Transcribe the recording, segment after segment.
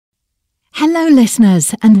Hello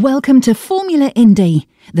listeners and welcome to Formula Indie,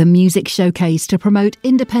 the music showcase to promote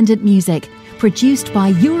independent music, produced by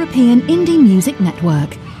European Indie Music Network.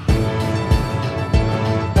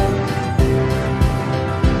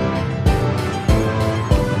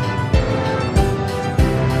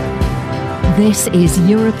 This is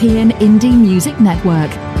European Indie Music Network,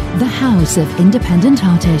 the house of independent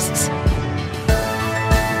artists.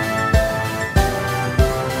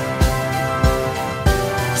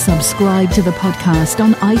 Subscribe to the podcast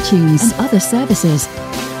on iTunes and other services.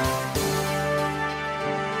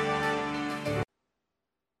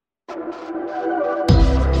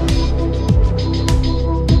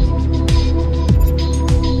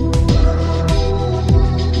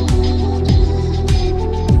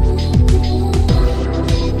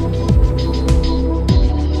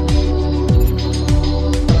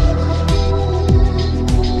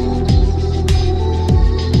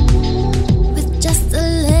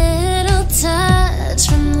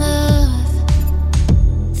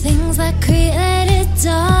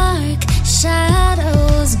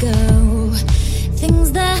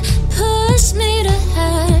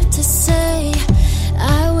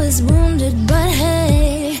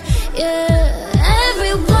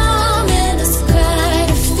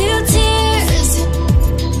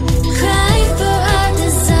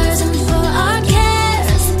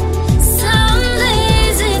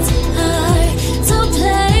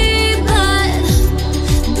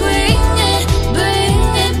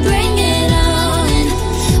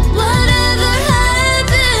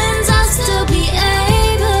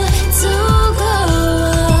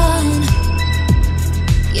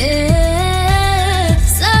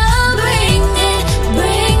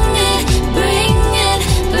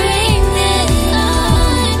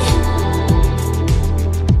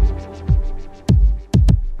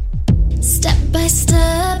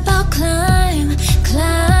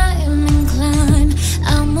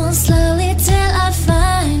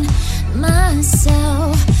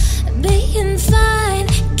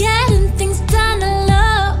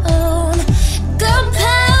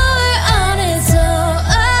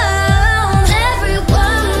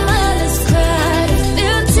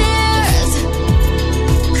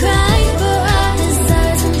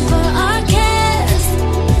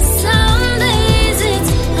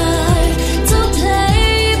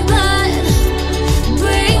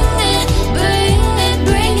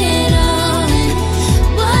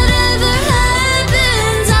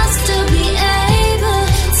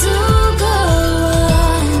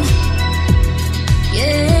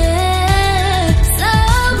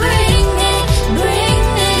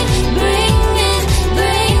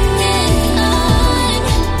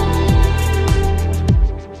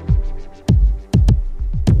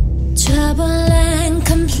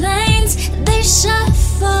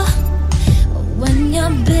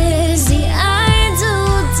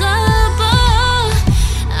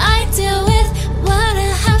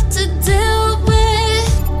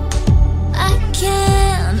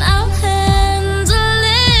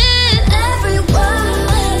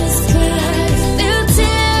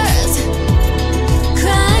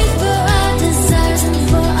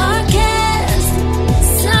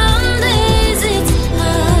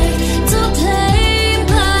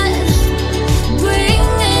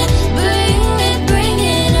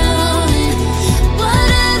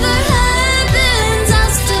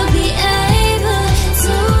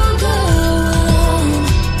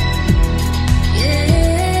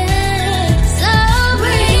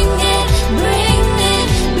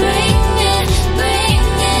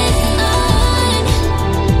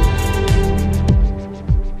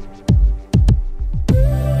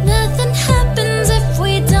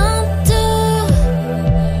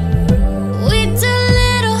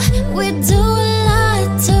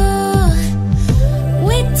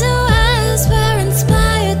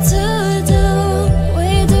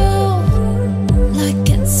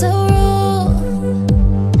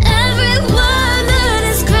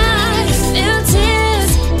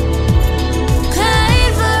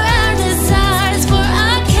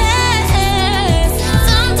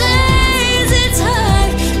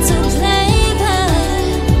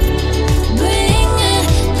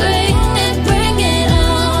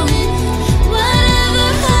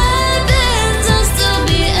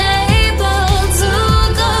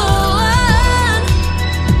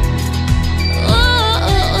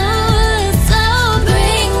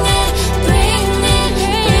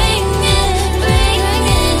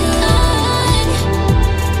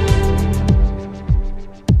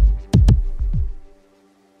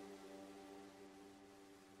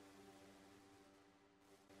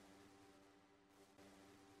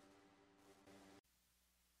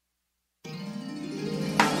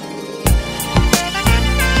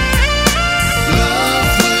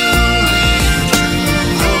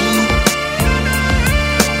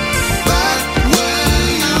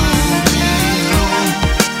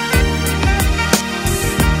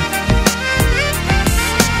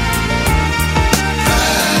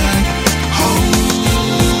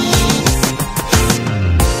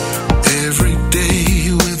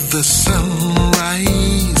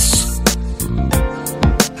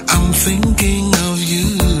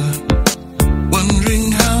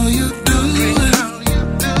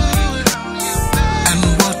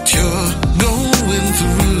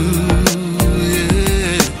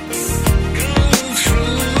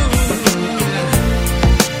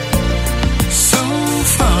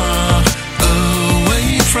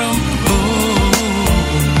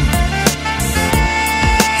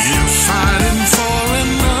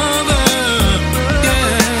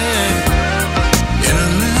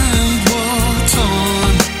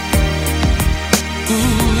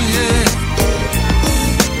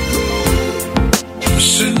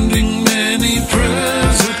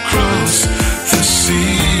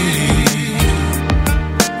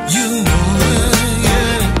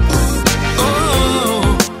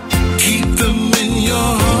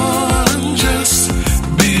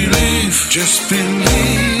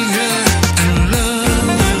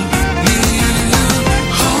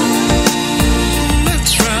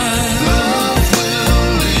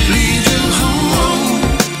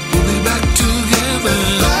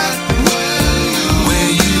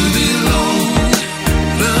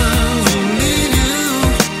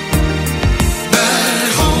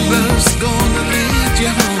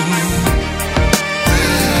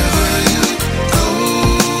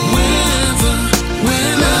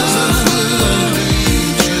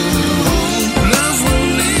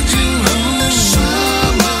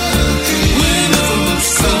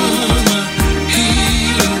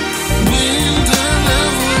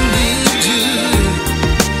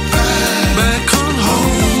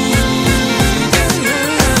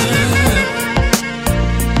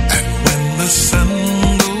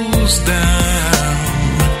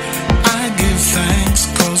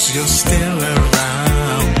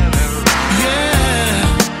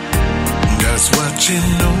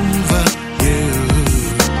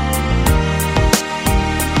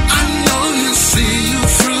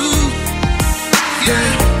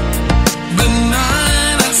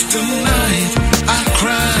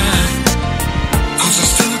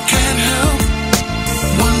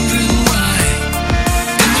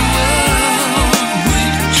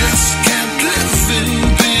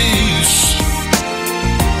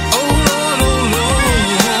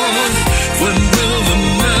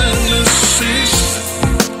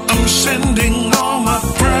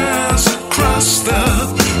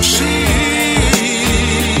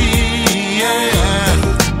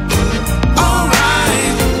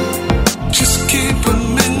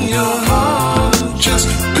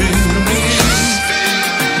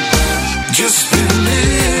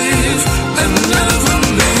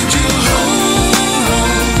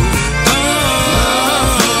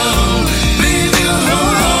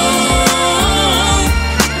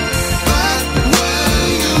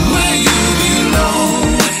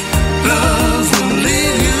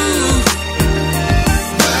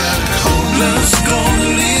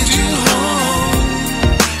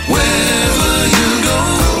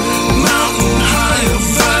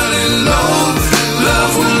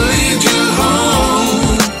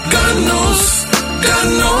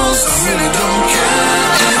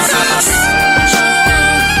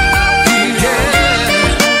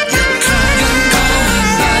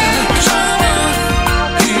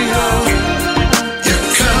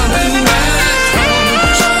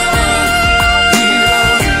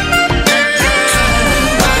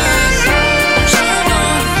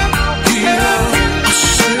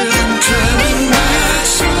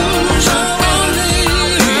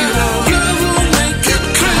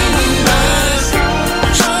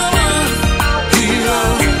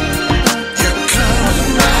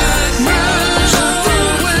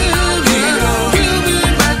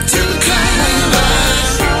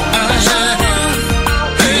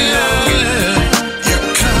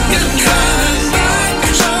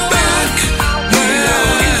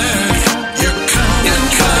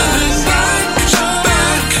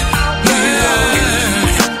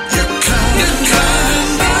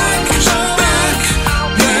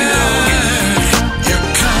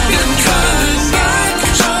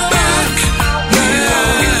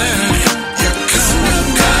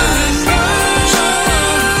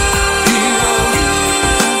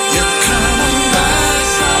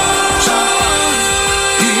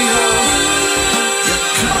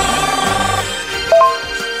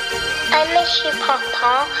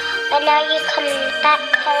 But now you're coming back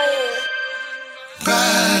home.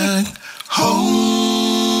 Back home.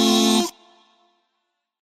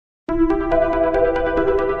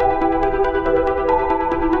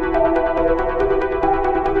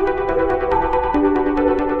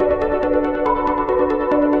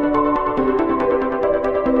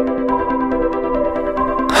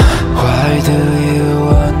 Why do you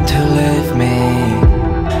want to leave me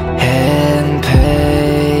in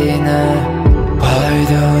pain? Why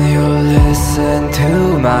don't you listen to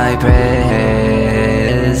my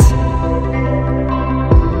praise?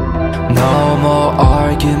 No more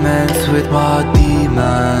arguments with my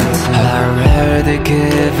demons. I'd rather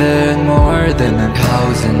give it more than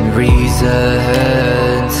 1,000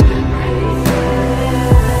 reasons.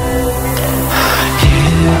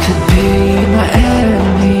 You could be my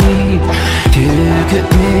enemy. You could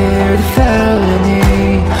be the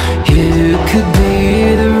felony. You could be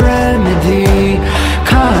the remedy.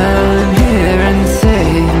 Come here and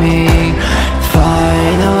save me.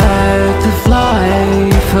 Final act of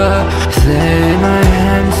life, say my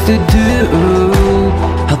hands to do.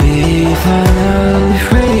 I'll be finally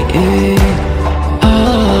free,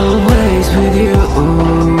 always with you.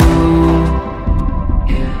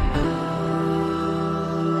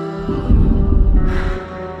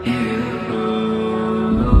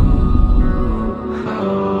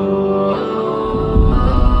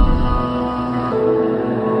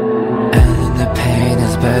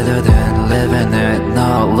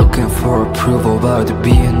 for approval, but to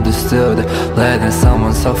be understood. Letting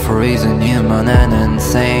someone suffer isn't human and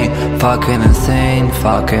insane. Fucking insane,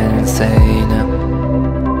 fucking insane.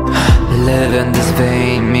 Living this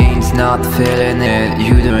pain means not feeling it.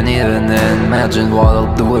 You don't even imagine what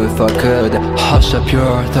I'll do if I could. Hush up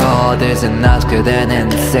your thought, isn't that good and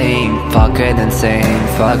insane. Fucking insane,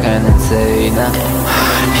 fucking insane.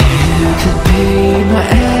 You could be my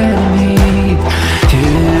enemy.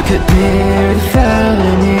 You could be the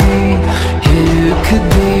felony. You could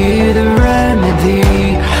be the remedy.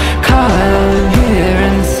 Come here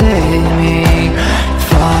and save me.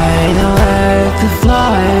 Final act of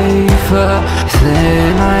life, it's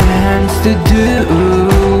in my hands to do.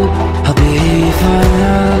 I'll be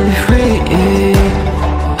finally free,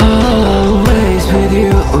 always with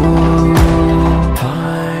you.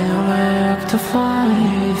 Final act of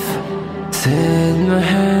life, it's in my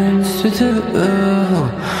hands to do.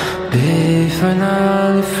 Be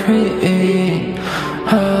finally free,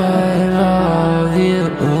 I love you.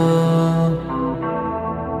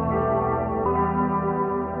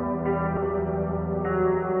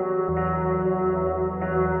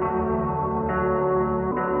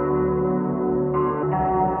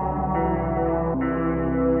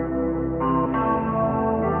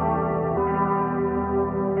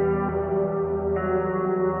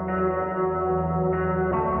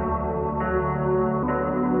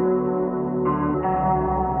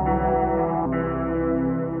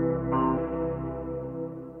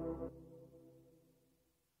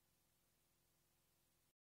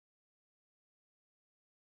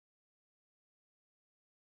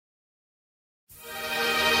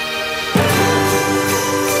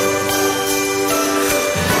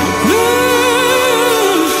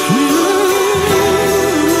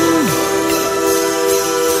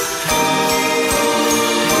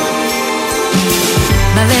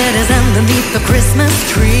 My letter's underneath the Christmas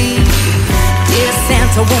tree. Dear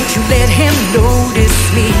Santa, won't you let him notice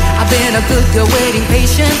me? I've been a good girl waiting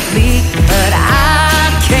patiently, but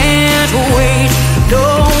I can't wait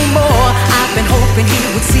no more. I've been hoping he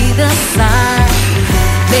would see the sign.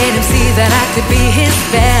 Let him see that I could be his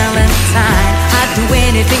Valentine. I'd do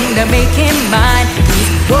anything to make him mine.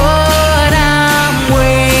 He's what I'm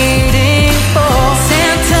waiting for.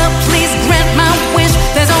 Santa, please grant my wish.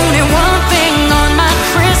 There's only one thing on my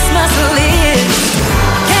Christmas list.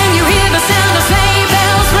 Can you hear the sound of sleigh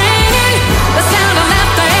bells ringing? The sound of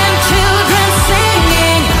laughter and children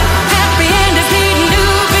singing. Happy endings need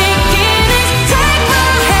new beginnings. Take my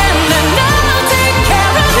hand and I'll take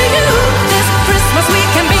care of you. This Christmas we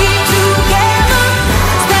can be together.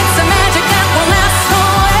 Spread some magic that will last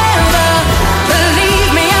forever.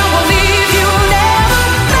 Believe me, I will leave you never.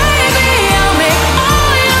 Baby, I'll make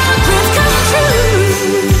all your dreams come true.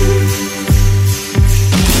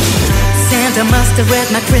 Santa must have read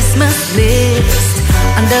my Christmas list.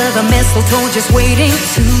 Under the mistletoe just waiting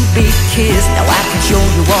to be kissed. Now I can show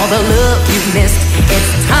you all the love you missed.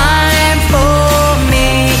 It's time for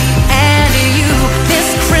me and you. This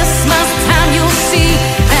Christmas time you'll see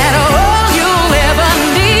that all you'll ever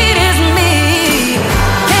need is me.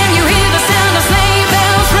 Can you hear the sound of sleigh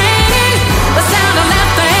bells ringing? The sound of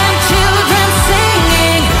laughter and children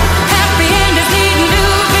singing. Happy endings need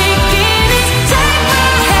new beginnings. Take my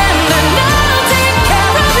hand and I'll take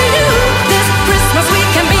care of you. This Christmas we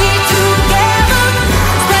can be together.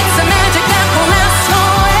 Spread some magic that will last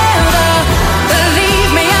forever. Believe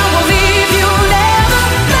me, I will leave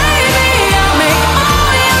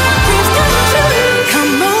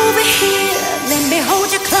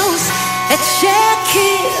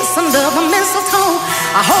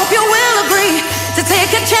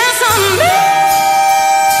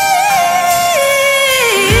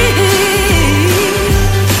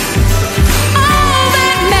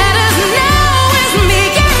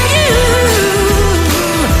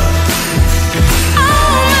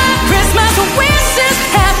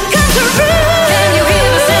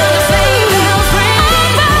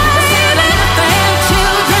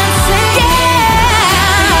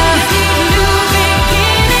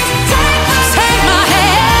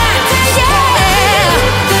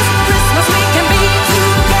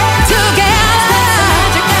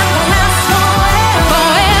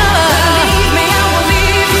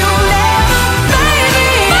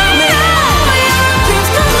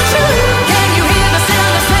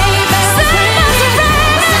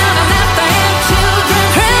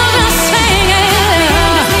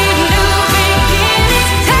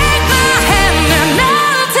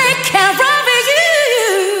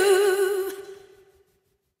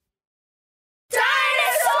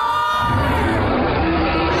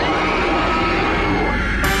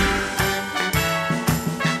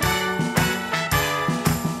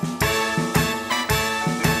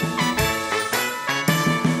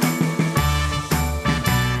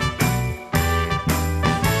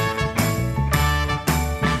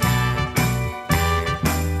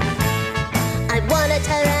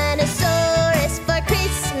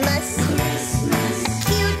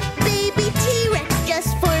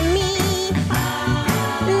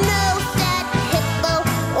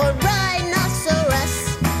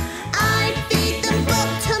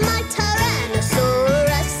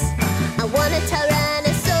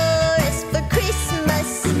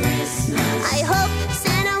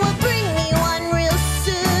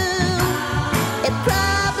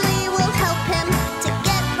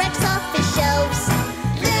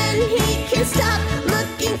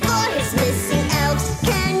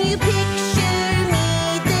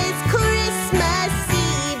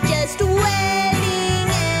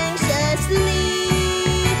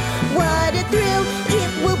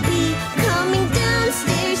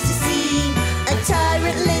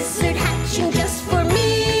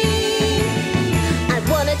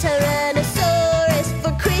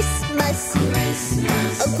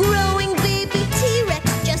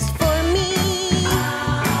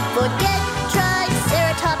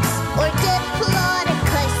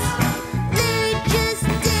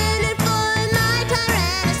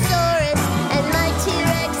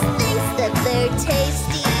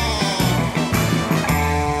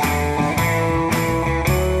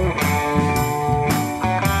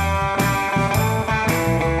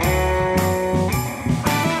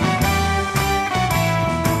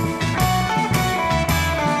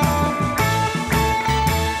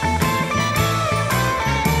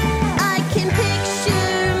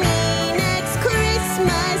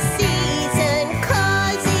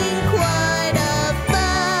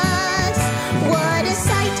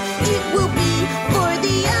sight it will be for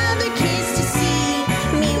the other kids to see.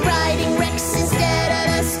 Me riding Rex instead of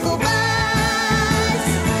a school bus.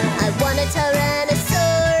 I want a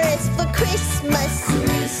Tyrannosaurus for Christmas.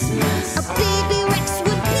 A baby Rex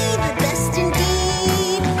would be the best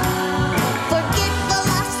indeed. Forget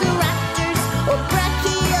velociraptors or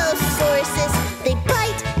brachiosauruses. They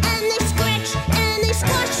bite and they scratch and they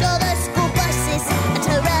squash all the school buses. A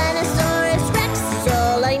Tyrannosaurus Rex is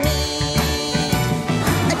all I need.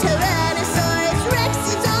 A Tyrannosaurus Rex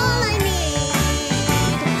is all I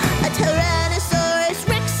need. A Tyrannosaurus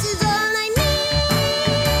Rex is all I need.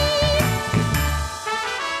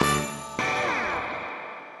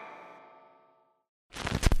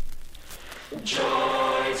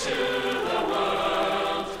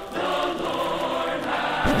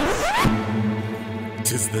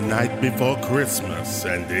 Tis the night before Christmas,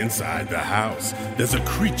 and inside the house there's a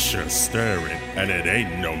creature stirring, and it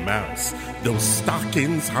ain't no mouse. Those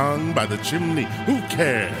stockings hung by the chimney, who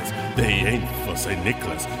cares? They ain't for St.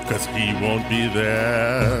 Nicholas, 'cause he won't be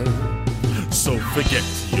there. So forget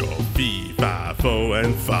your fee, fi, fo,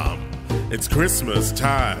 and fum. It's Christmas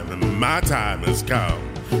time, and my time has come.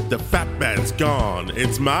 The fat man's gone,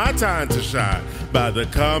 it's my time to shine. By the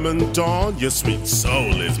coming dawn, your sweet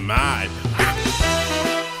soul is mine.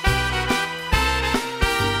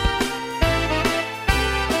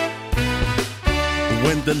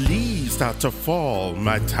 When the leaves start to fall,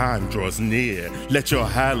 my time draws near. Let your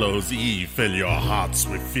Hallows Eve fill your hearts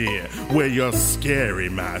with fear. Where you're scary,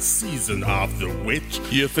 my season of the witch.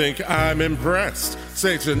 You think I'm impressed?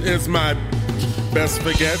 Satan is my best.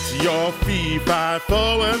 Forget your fee, fi,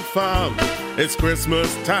 fo, and fum. It's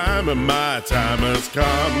Christmas time and my time has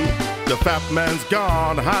come. The fat man's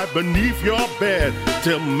gone, hide beneath your bed,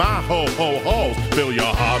 till my ho-ho-ho's fill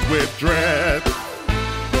your heart with dread.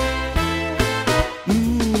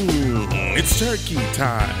 It's turkey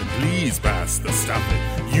time, please pass the stuffing.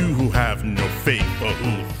 You who have no faith or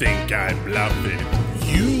who think I'm bluffing.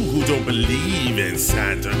 You who don't believe in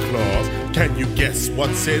Santa Claus, can you guess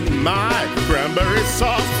what's in my cranberry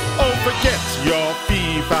sauce? Oh, forget your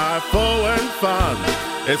fee, fi, fo, and fun.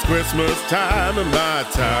 It's Christmas time and my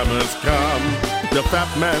time has come. The fat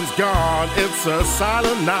man's gone, it's a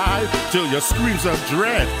silent night, till your screams of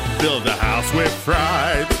dread fill the house with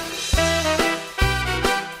fright.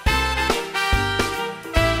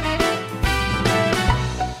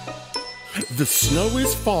 The snow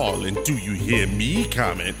is falling, do you hear me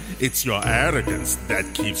coming? It's your arrogance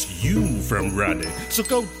that keeps you from running. So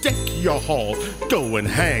go deck your halls, go and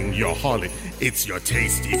hang your holly. It's your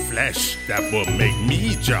tasty flesh that will make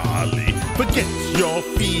me jolly. Forget your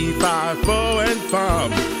fee, fi, fo, and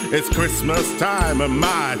fum. It's Christmas time and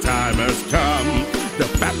my time has come. The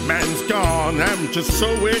fat man's gone, I'm just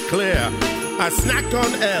so we're clear. I snack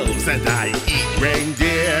on elves and I eat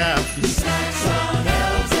reindeer. He snacks on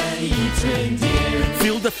elves and he eats reindeer.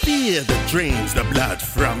 Feel the fear that drains the blood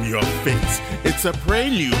from your face. It's a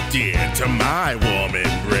prelude, dear, to my warm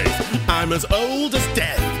embrace. I'm as old as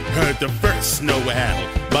death, heard the first Noel.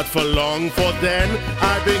 But for long for then,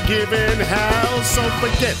 I've been given hell. So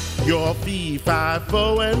forget your fee, fi,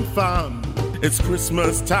 fo, and fum. It's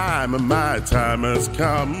Christmas time and my time has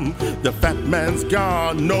come. The fat man's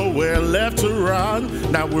gone, nowhere left to run.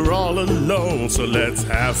 Now we're all alone, so let's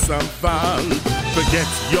have some fun. Forget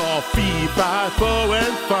your fee, fi, fo,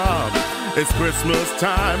 and fum. It's Christmas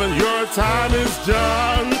time and your time is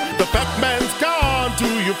done. The fat man's gone, do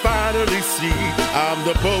you finally see? I'm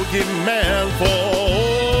the bogeyman for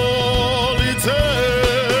all eternity.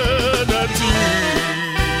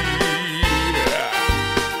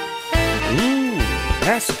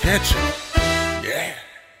 That's catchy. Yeah.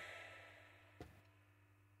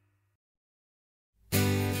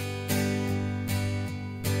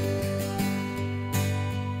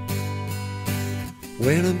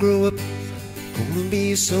 When I grow up, gonna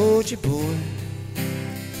be a soldier boy.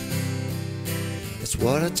 That's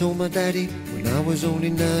what I told my daddy when I was only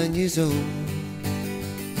 9 years old.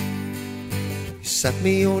 He sat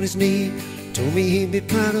me on his knee, told me he'd be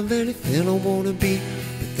proud of anything I wanna be.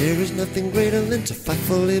 There is nothing greater than to fight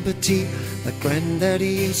for liberty, like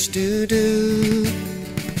Granddaddy used to do.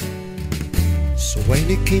 So when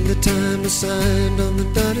it came the time, I signed on the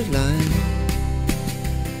dotted line.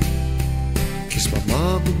 Kissed my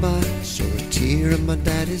mom goodbye, saw a tear in my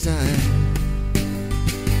daddy's eye.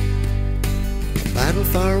 A battle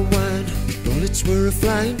far wide, bullets were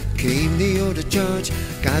a-flying. Came the order charge,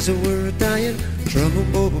 guys who were a-dying. Drum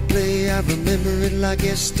and bobo play, I remember it like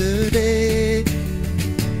yesterday.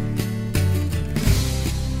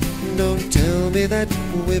 Don't tell me that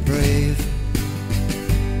we're brave.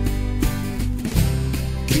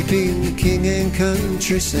 keeping king and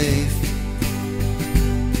country safe.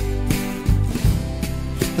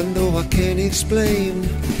 And though I can't explain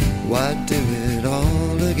why do it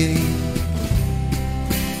all again,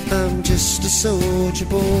 I'm just a soldier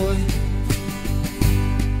boy.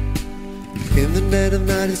 In the dead of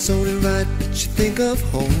night it's only right that you think of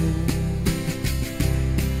home.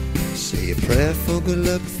 Say a prayer for good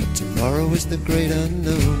luck, for tomorrow is the great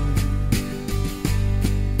unknown.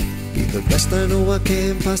 Be the best I know I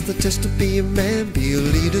can, pass the test to be a man, be a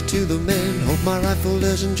leader to the men. Hope my rifle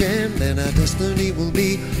doesn't jam, then our destiny will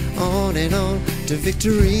be on and on to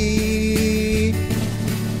victory.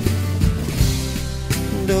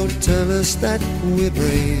 Don't tell us that we're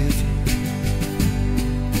brave,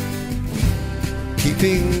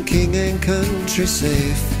 keeping king and country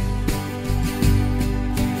safe.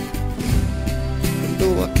 And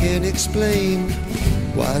though I can't explain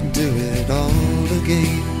why do it all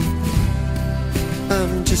again,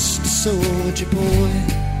 I'm just a soldier boy.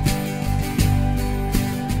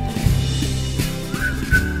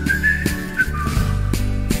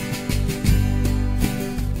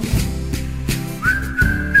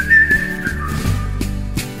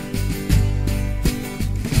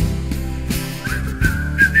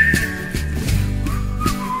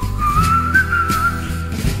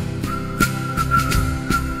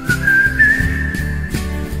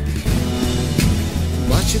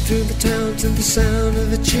 Through the town to the sound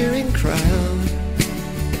of a cheering crowd,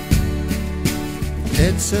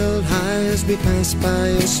 heads held high as we pass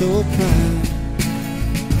by, oh so proud.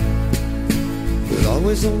 But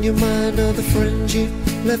always on your mind are the friends you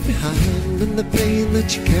left behind, and the pain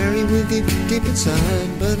that you carry with you deep inside.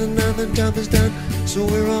 But another job is done, so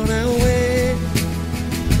we're on our way.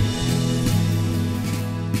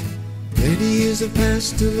 80 years have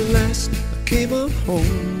passed till the last I came on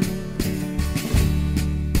home.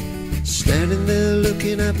 Standing there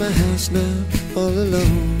looking at my house now, all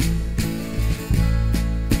alone.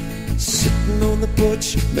 Sitting on the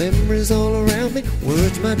porch, memories all around me.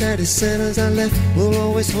 Words my daddy said as I left will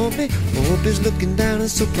always haunt me. Hope is looking down and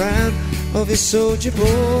so proud of his soldier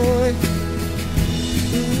boy.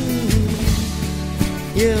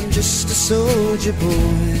 Yeah, I'm just a soldier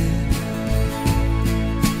boy,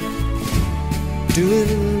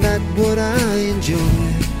 doing that what I enjoy.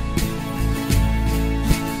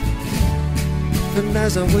 And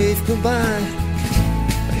as I wave goodbye,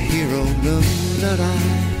 a hero knows that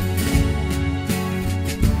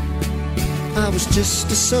I was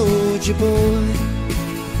just a soldier boy.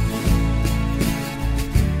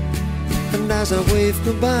 And as I wave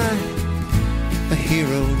goodbye, a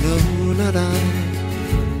hero knows that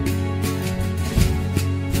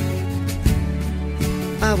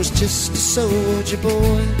I was just a soldier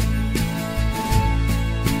boy.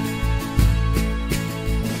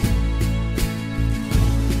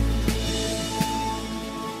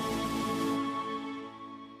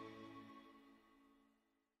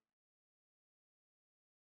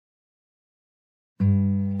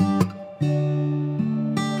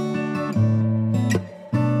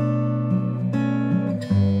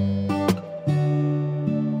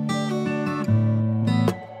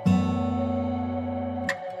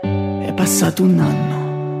 È passato un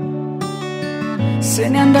anno, se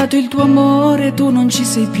n'è andato il tuo amore, tu non ci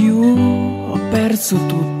sei più. Ho perso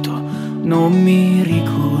tutto, non mi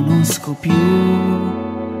riconosco più.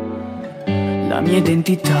 La mia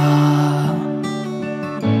identità,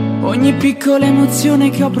 ogni piccola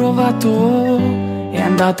emozione che ho provato è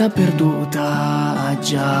andata perduta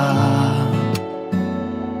già.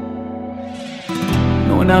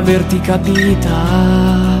 Non averti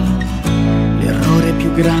capita, l'errore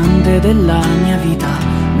più grande della mia vita,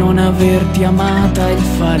 non averti amata è il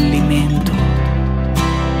fallimento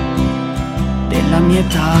della mia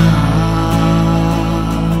età.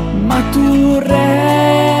 Ma tu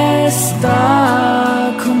resta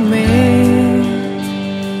con me,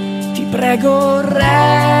 ti prego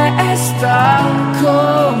resta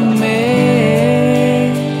con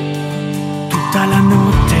me. Tutta la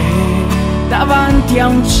notte davanti a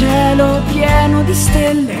un cielo pieno di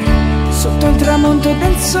stelle, sotto il tramonto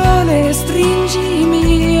del sole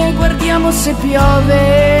stringimi e guardiamo se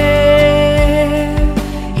piove.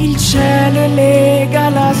 Il cielo e le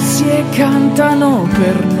galassie cantano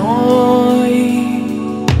per noi.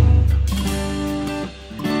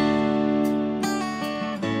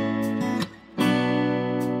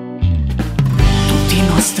 Tutti i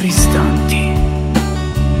nostri istanti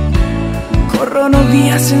corrono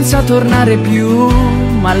via senza tornare più,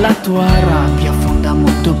 ma la tua rabbia affonda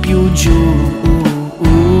molto più giù.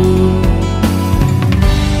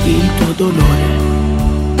 Il tuo dolore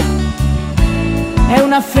è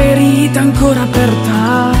una ferita ancora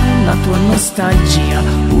aperta, la tua nostalgia,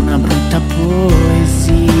 una brutta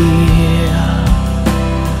poesia.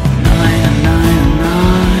 Nai, nai,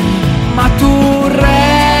 nai. Ma tu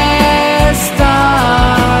resta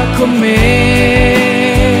con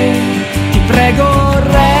me, ti prego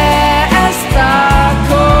resta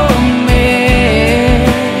con me,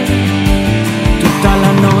 tutta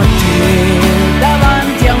la notte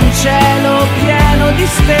davanti a un cielo pieno di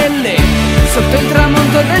stelle, sotto il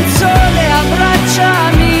tramonto del sole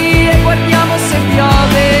abbracciami e guardiamo se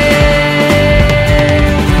piove.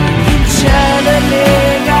 Il cielo e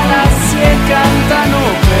le galassie cantano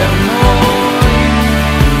per noi,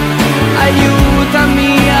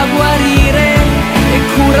 aiutami a guarire e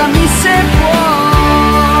curami se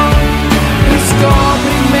puoi,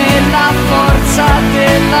 riscopri in me la forza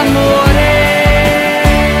dell'amore,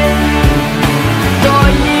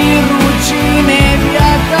 togli ruggine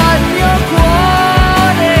via dal mio cuore.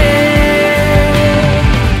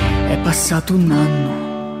 È passato un anno,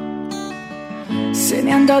 se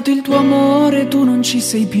n'è andato il tuo amore, tu non ci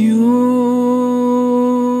sei più.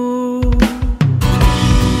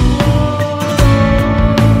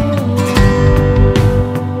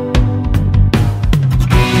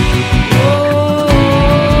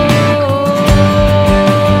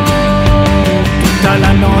 Tutta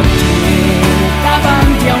la notte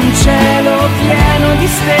davanti a un cielo pieno di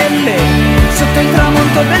stelle, sotto il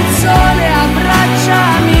tramonto del sole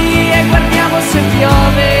abbracciami e guardiamo se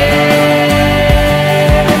piove.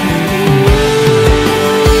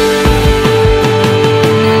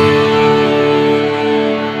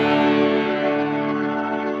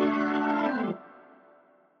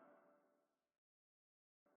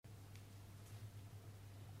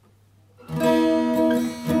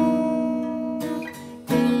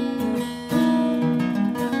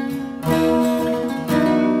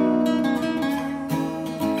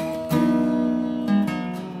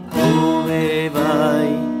 Dove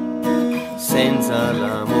vai senza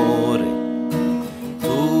l'amore?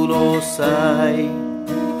 Tu lo sai,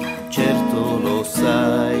 certo lo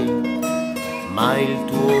sai, ma il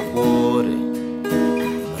tuo cuore,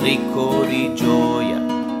 ricco di gioia,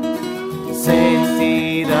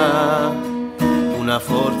 sentirà una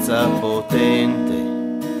forza potente,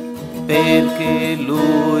 perché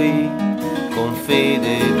lui con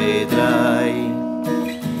fede vedrai.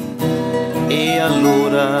 E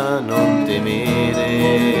allora non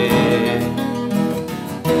temere,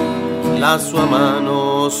 la sua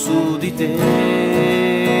mano su di te,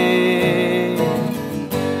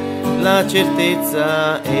 la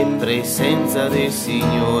certezza e presenza del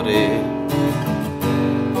Signore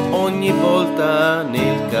ogni volta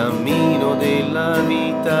nel cammino della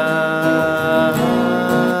vita.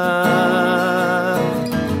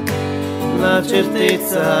 La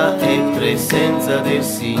certezza e presenza del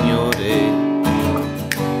Signore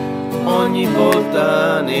ogni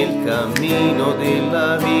volta nel cammino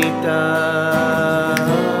della vita.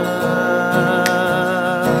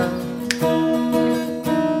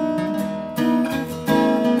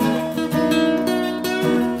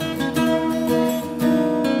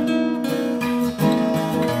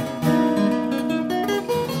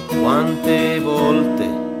 Quante volte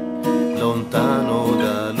lontano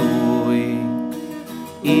da Lui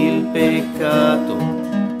il peccato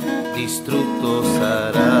distrutto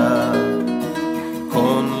sarà,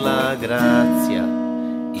 con la grazia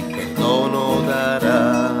il perdono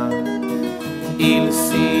darà il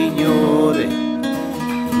Signore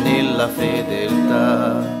nella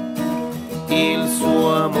fedeltà, il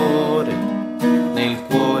suo amore nel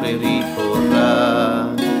cuore riporrà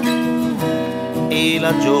e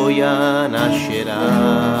la gioia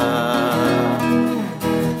nascerà.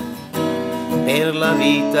 Per la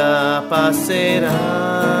vita passerà,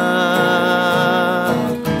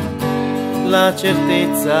 la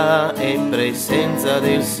certezza e presenza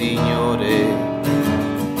del Signore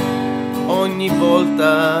ogni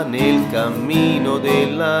volta nel cammino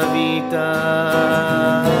della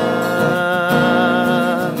vita.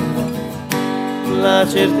 La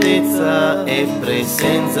certezza e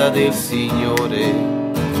presenza del Signore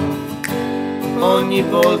ogni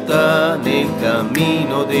volta nel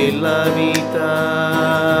cammino della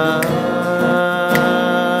vita.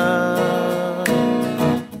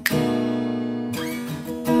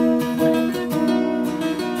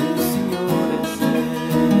 Il Signore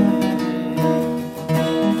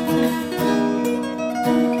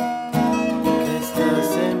resta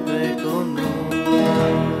sempre con noi.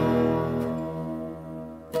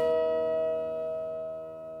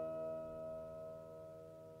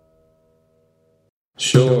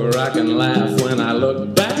 Sure, I can laugh when I look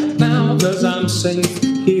back now, 'cause I'm safe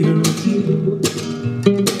here with you.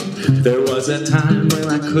 time when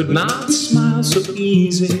I could not smile so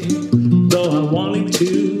easy, though I wanted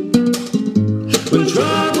to. When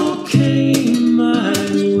trouble came my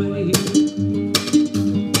way,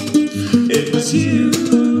 it was you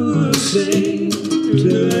who saved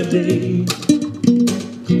the day.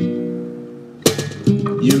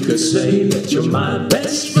 You could say that you're my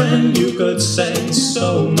best friend, you could say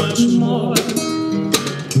so much more.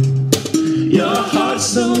 Your heart's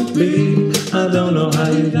so big, I don't know how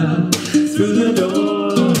you got through the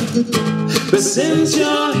door. But since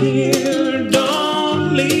you're here,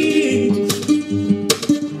 don't leave.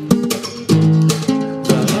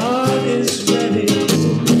 The heart is ready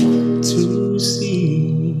to see.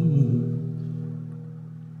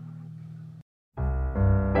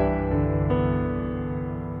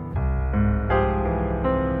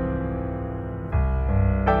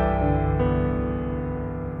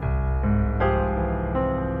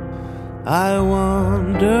 I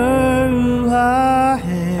wonder who I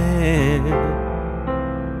am.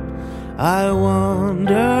 I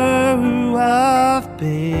wonder who I've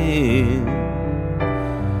been.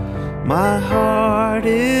 My heart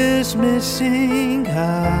is missing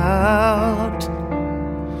out.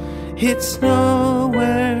 It's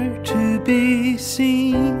nowhere to be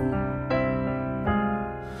seen.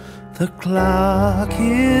 The clock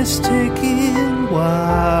is ticking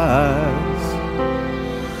wise.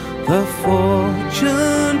 The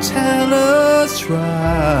fortune teller's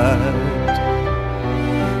right.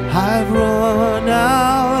 I've run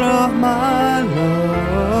out of my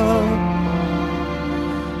love.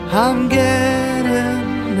 I'm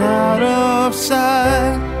getting out of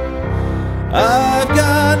sight. I've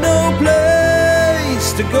got no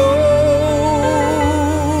place to go.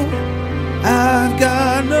 I've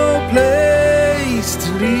got no place to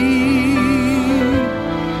leave.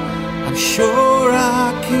 I'm sure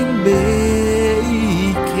I can make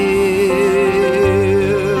it.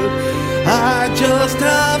 I just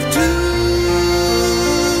have to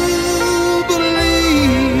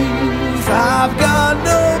believe. I've got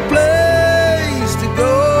no place to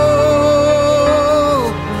go.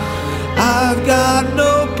 I've got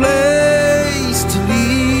no place to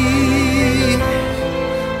leave.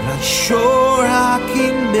 I'm sure I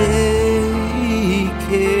can make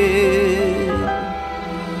it.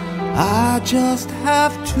 I just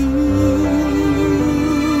have to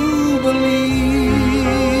believe.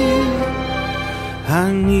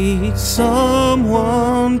 I need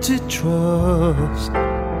someone to trust.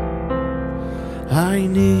 I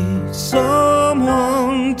need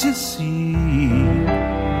someone to see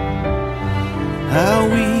how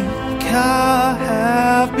weak I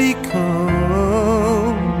have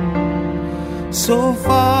become, so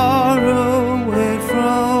far away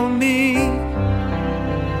from me.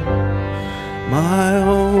 My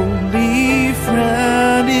only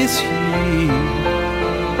friend is here,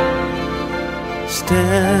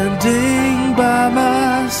 standing by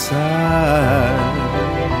my side.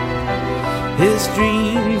 His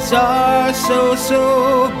dreams are so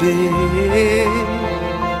big.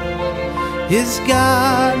 He's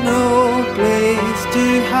got no place to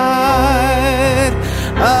hide.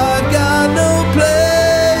 I've got no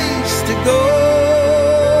place to go.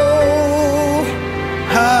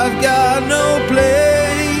 I've got no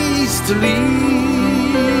place to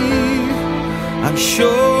leave. I'm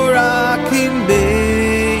sure I can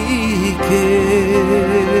make it.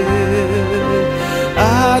 I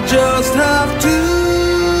just have to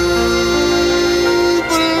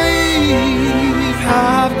believe.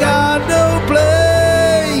 I've got no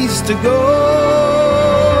place to go.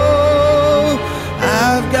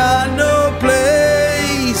 I've got no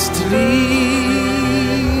place to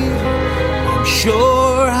leave. I'm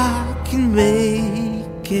sure I can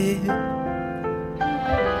make it.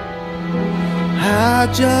 I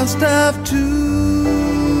just have to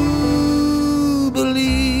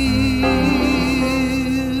believe.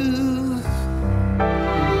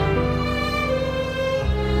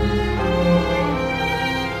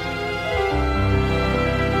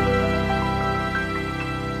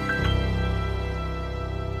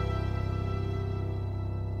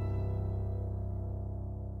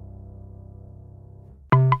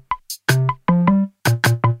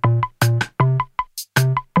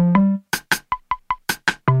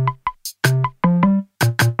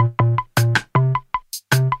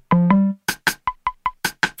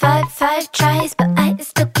 Five tries, but I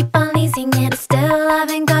still keep on losing and I still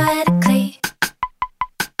haven't got a clue.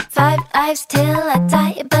 5 lives till I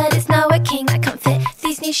die, but it's not working. I can't fit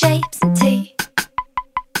these new shapes into.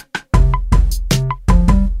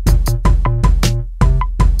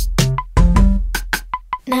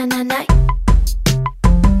 Na na na.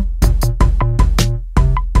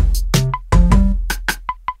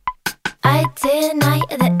 night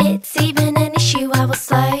that it's even an issue, I will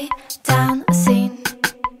slow down soon.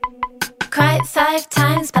 Cry 5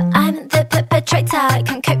 times, but I'm the perpetrator. I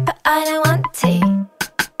can't cope, but I don't want to.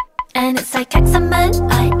 And it's like eczema,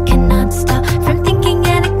 I cannot stop from thinking,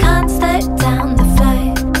 and I can't slow down the flow.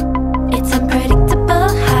 It's unpredictable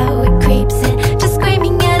how it creeps in, just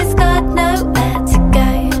screaming and it's got nowhere to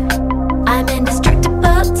go. I'm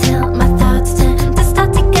indestructible till my thoughts turn to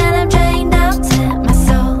static and I'm drained out to my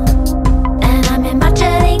soul. And I'm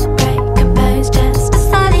imagining break compose just to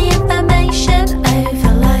start the information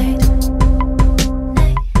overload.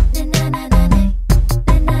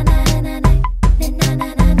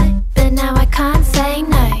 But now I can't say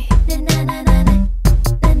no.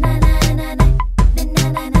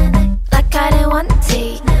 Like I don't want to.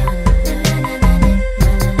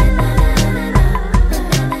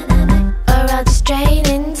 Or I'll just drain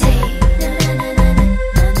into.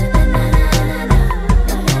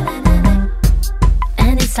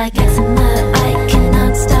 And it's like eczema, I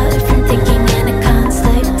cannot stop from thinking, and I can't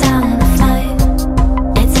slow down the flow.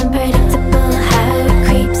 It's unpredictable how it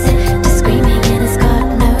creeps in, just screaming and it's got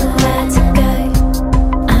nowhere to go.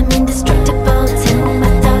 I'm indestructible till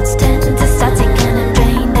my thoughts turn to static and I'm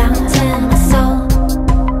drained out to my soul.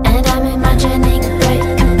 And I'm imagining break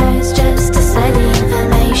compose just to say the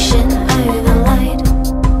information overload.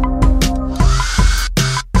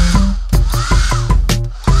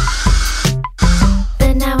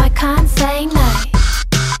 But now I can't say no.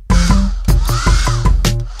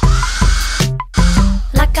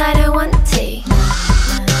 Like I don't want to.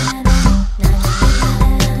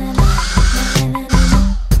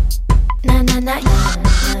 Na na na.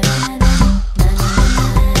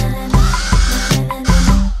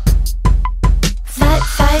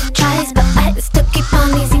 5 tries, but I still keep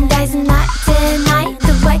on losing days and night to night.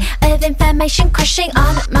 The way of information crashing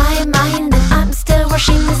on my mind, and I'm still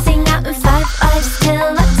rushing missing out on 5 lives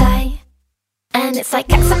till I die. And it's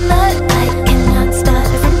like eczema, I cannot stop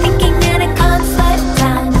from thinking, and I can't slow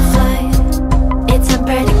down the flow. It's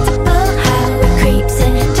unpredictable how it creeps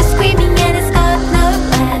in, just screaming and it's got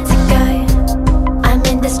nowhere to go. I'm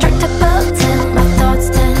indestructible till my thoughts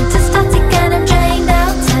turn to static and I'm drained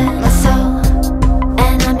out to my soul.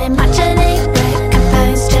 And I'm imagining break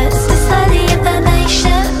compose just to slow the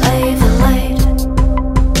information overload.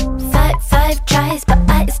 5 tries, but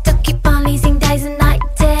I still keep on losing days and night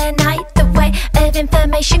to night. The way of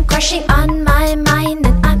information crashing on my mind,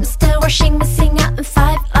 and I'm still rushing missing out on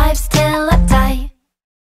 5 lives till I die.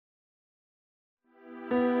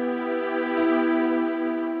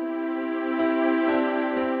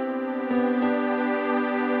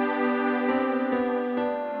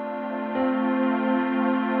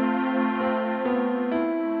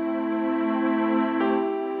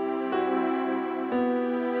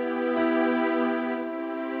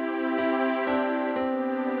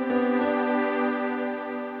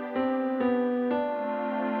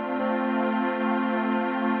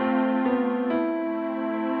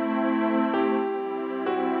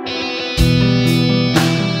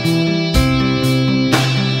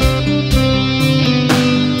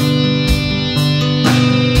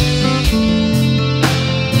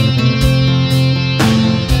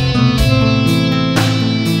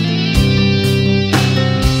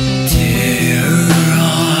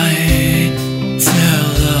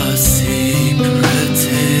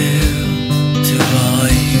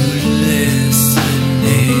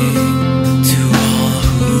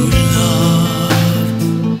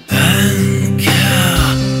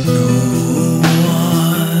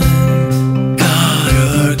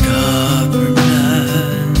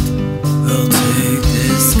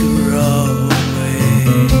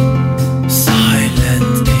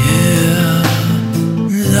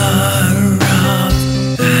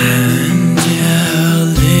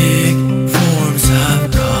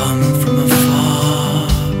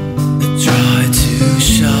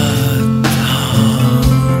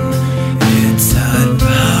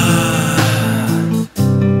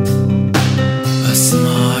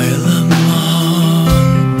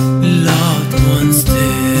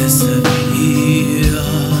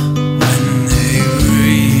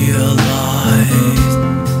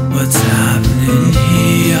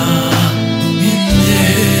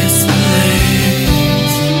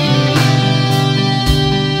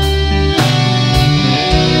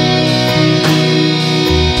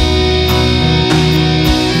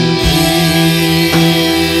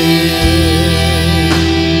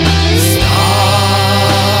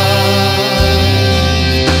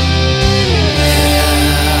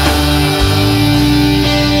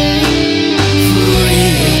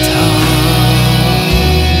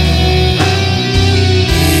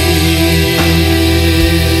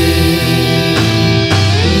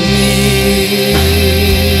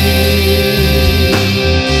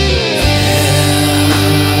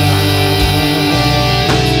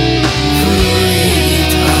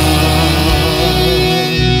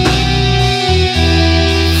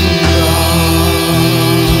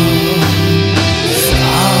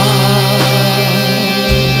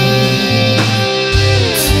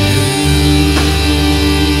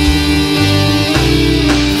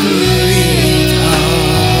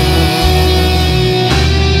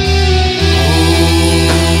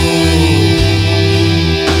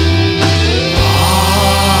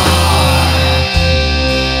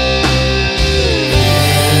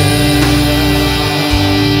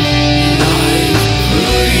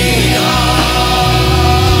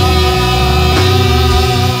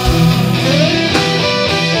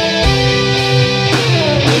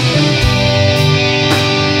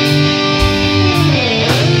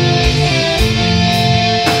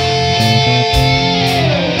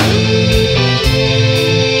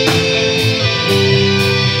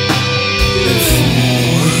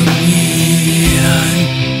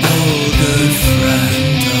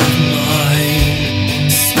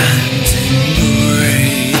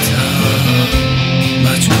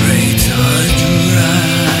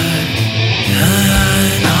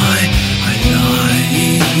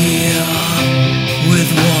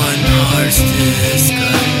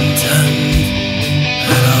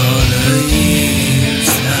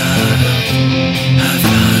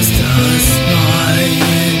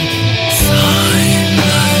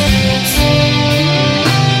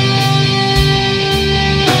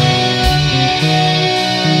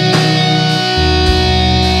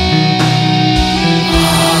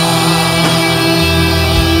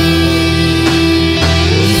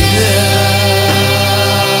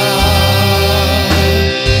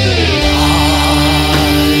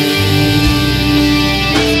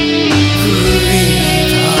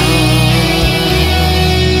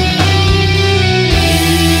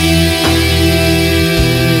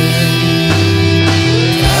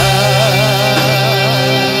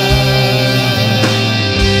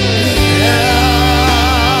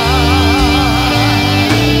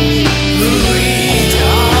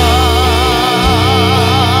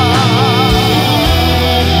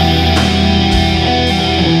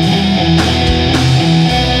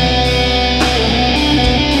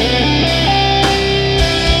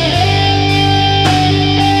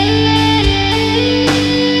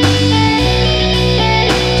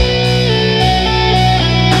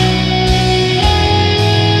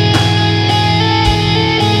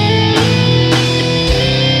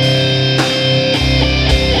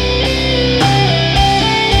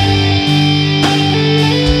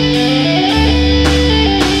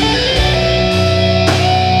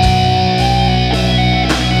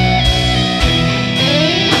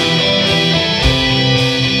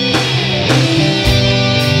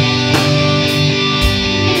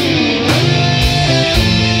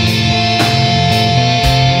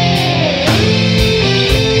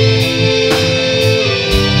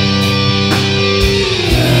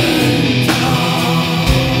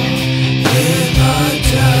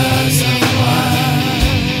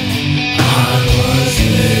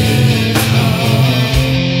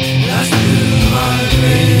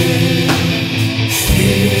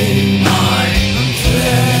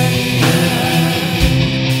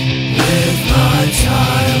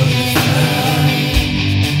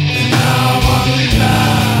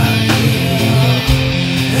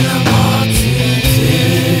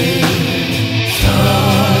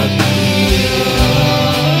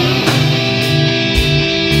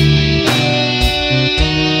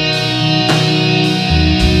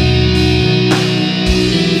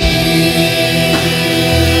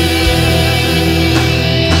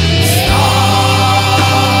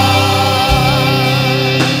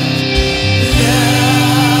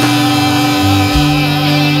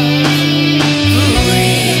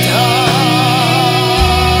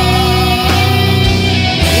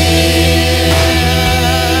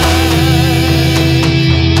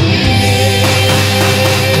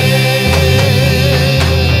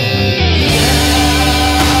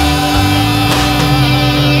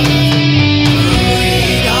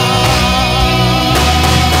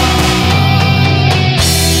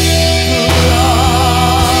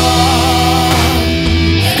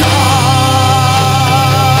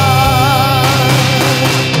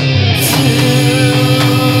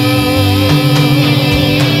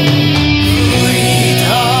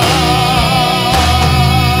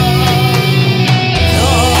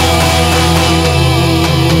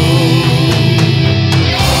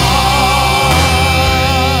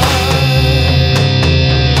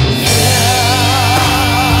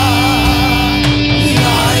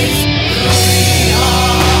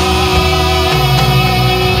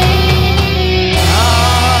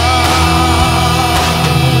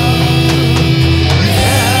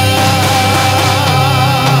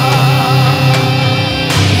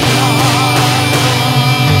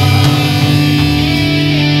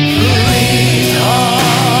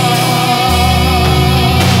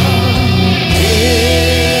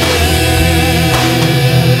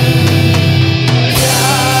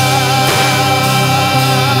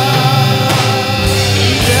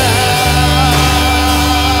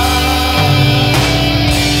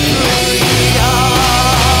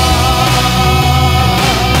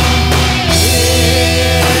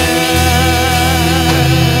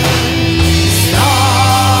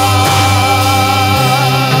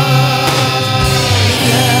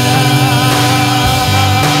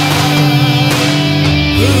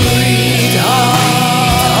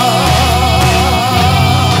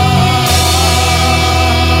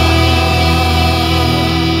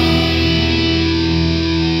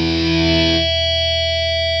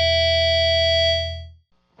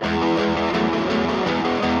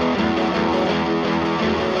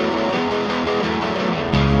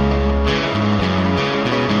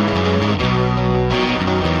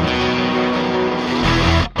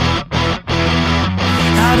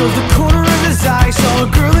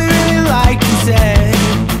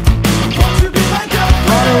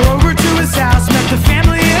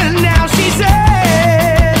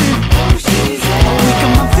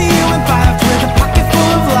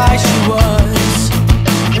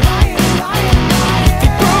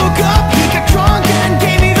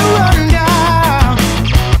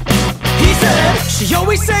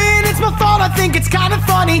 think it's kind of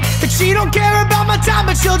funny that she don't care about my time,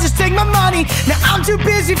 but she'll just take my money. Now I'm too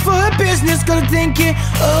busy for her business, gonna think it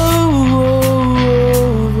over.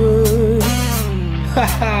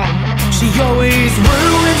 She always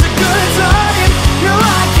ruins a good time. No,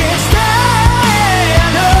 I can't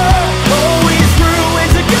stand her. Always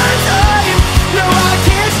ruins a good time. No, I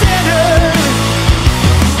can't stand her.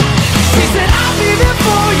 She said I'll be there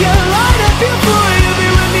for you, light up your fire, you'll be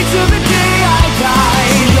with me till the day I die.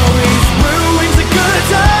 She always ruins a good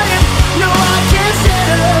time. No, I can't stand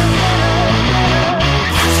her.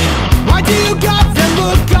 Why do you got that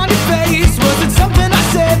look on your face? Was it something I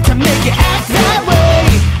said to make you act that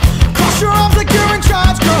way? Cross your arms like you're in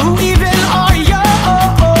charge, girl, who even are you?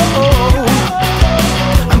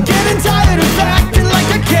 I'm getting tired of acting like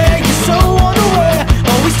I care. You're so unaware,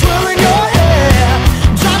 always twirling your hair.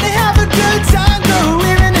 I'm trying to have a good time, girl, who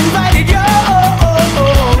even invited you?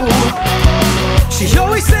 She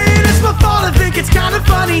always saying it's my fault, I think it's kind of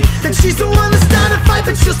funny that she's the one that's starting to fight,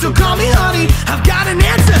 but she'll still call me honey. I've got an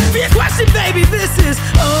answer for your question, baby, this is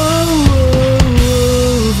over.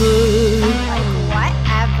 Like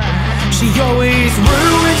whatever. She always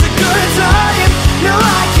ruins a good time. No,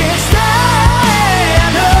 I can't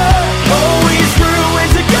stand her. Always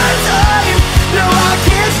ruins a good time. No, I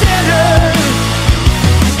can't stand her.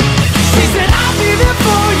 She said I'll be there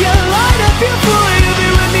for you, light up your fire, you'll be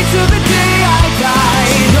with me till the day I die.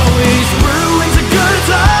 She always ruins a good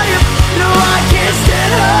time. No, I can't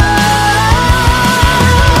stand her.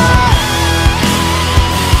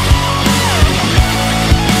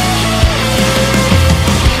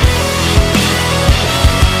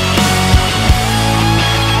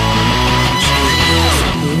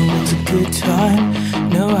 Good time,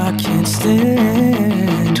 no, I can't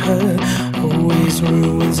stand her. Always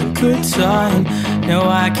ruins a good time, no,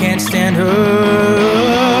 I can't stand her.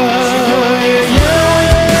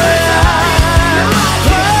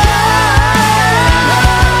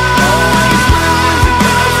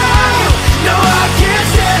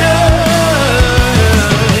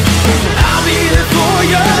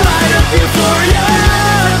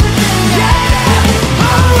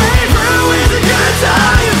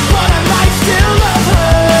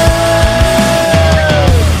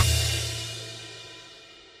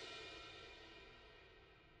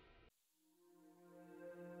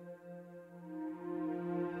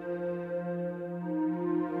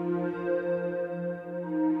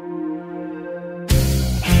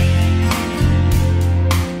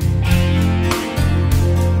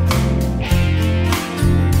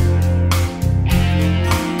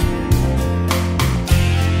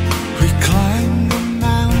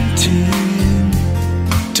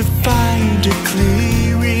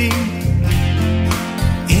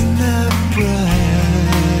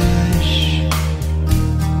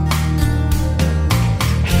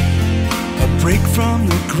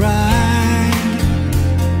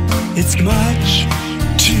 It's much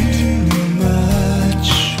too much.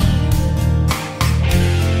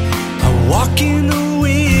 I walk in the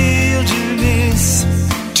wilderness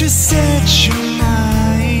to set your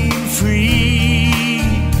mind free.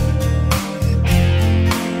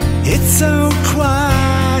 It's so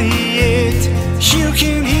quiet, you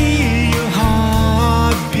can hear your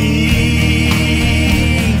heartbeat.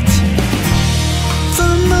 The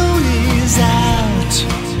moon is out,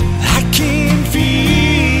 I can feel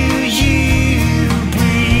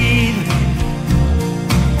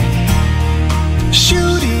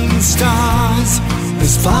stars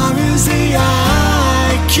as far as the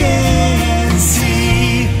eye can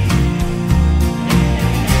see.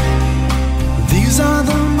 These are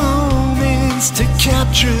the moments to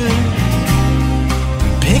capture,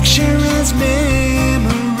 picture as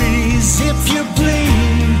memories. If you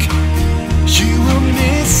blink, you will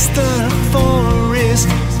miss the forest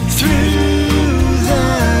through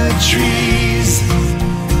the trees.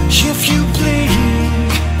 If you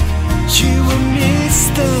blink, you will miss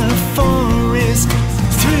the forest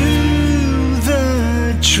through the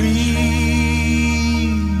trees.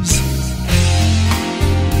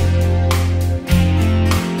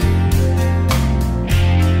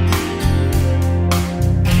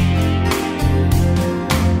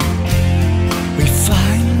 We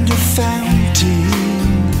find a fountain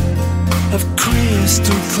of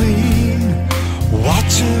crystal clean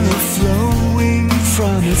water flowing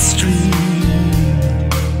from a stream.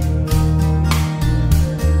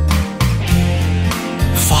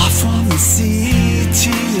 From the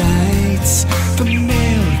city lights, the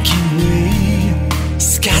Milky Way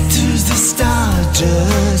scatters the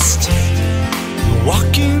stardust.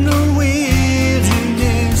 Walk in the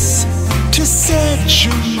wilderness to set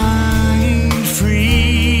your mind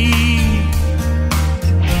free.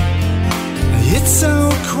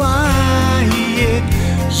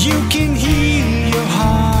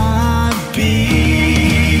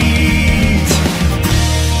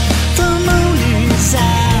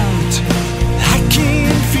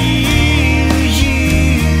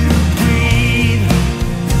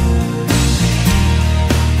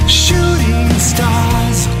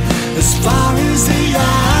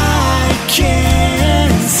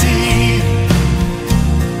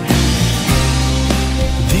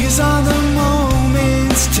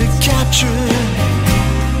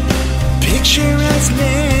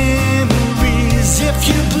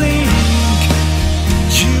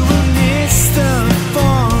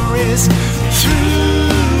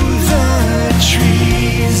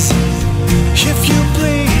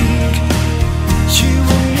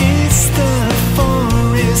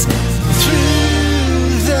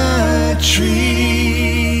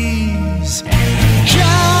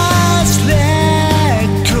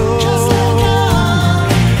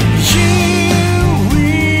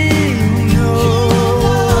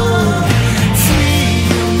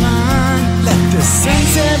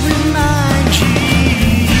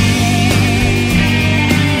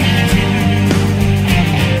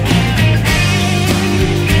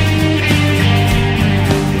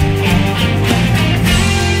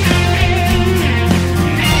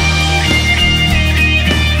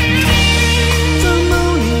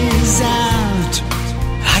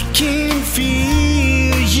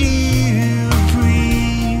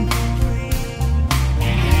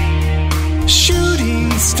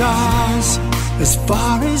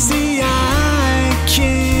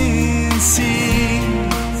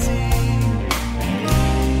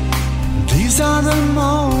 the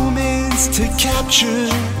moments to capture,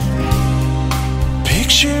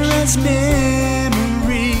 picture as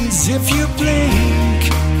memories. If you blink,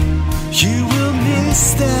 you will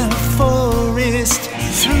miss the forest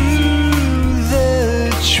through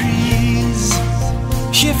the trees.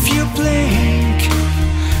 If you blink,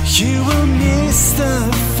 you will miss the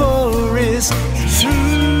forest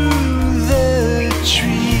through the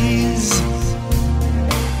trees.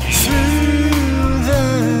 Through the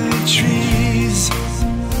trees.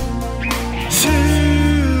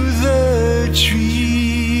 Through the trees.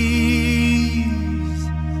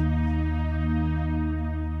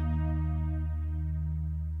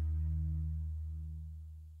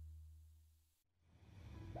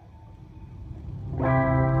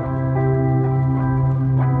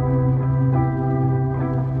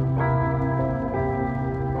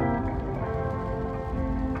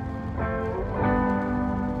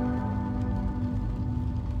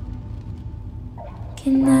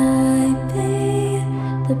 Can I be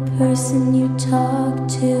the person you talk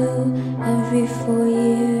to every 4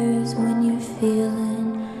 years when you're feeling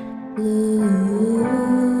blue?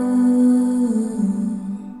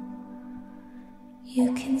 You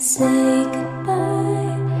can say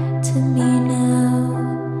goodbye to me now,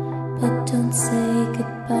 but don't say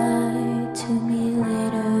goodbye to me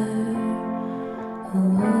later.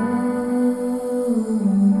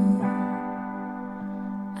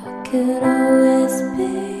 I could always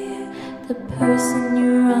be the person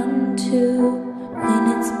you run to when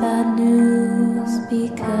it's bad news,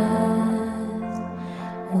 because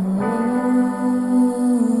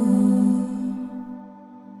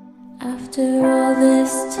after all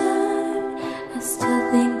this time I still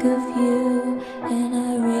think of you, and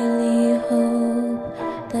I really hope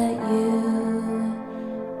that you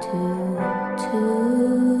do too.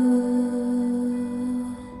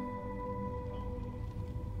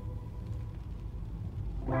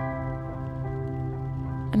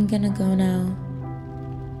 I'm gonna go now,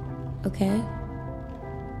 okay?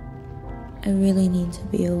 I really need to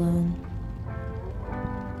be alone.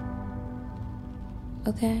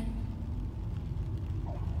 Okay?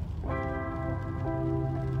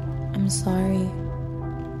 I'm sorry.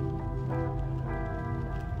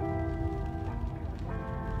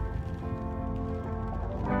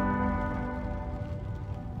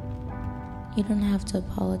 You don't have to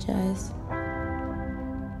apologize.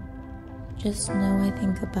 Just know I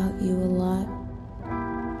think about you a lot.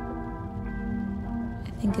 I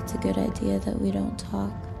think it's a good idea that we don't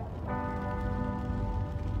talk.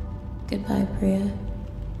 Goodbye, Priya.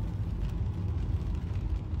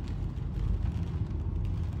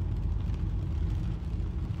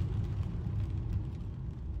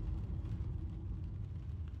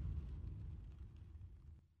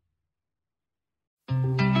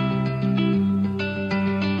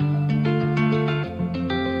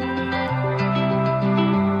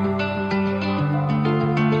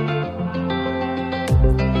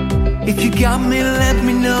 If you got me, let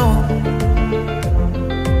me know.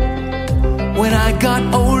 When I got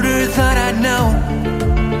older, thought I'd know,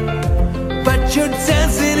 but you're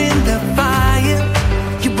dancing in the fire.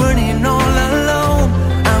 You're burning all alone.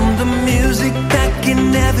 I'm the music that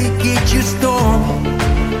can navigate your storm.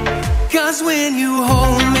 'Cause when you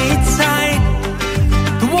hold me tight,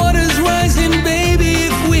 the water's rising, baby.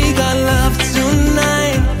 If we got love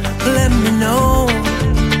tonight, let me know.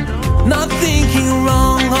 Not thinking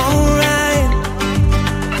wrong, alright.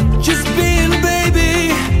 Just being, baby.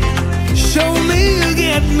 Show me you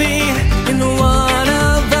get me in one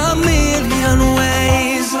of a million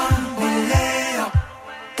ways.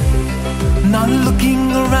 Not looking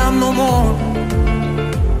around no more.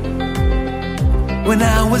 When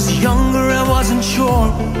I was younger, I wasn't sure.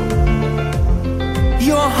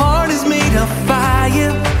 Your heart is made of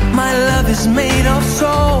fire, my love is made of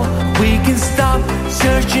soul. We can stop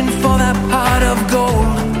searching for that pot of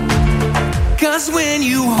gold. 'Cause when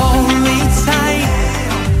you hold me tight,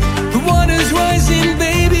 the water's rising,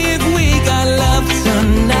 baby. If we got love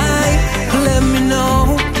tonight, let me know.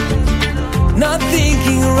 Not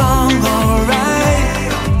thinking wrong, alright.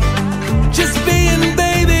 Just being,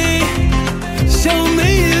 baby. Show me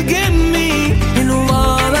you get me in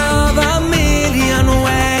one of a million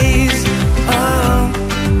ways. Oh,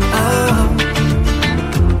 oh.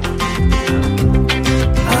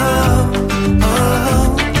 Oh, oh.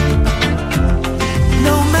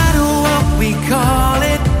 No matter what we call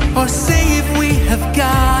it, or say if we have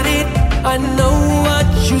got it, I know what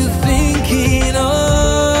you're thinking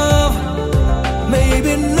of.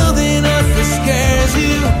 Maybe nothing else that scares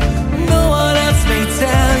you, no one else may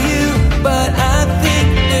tell you, but I think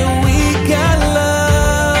that we got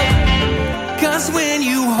love. 'Cause when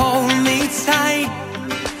you hold me tight,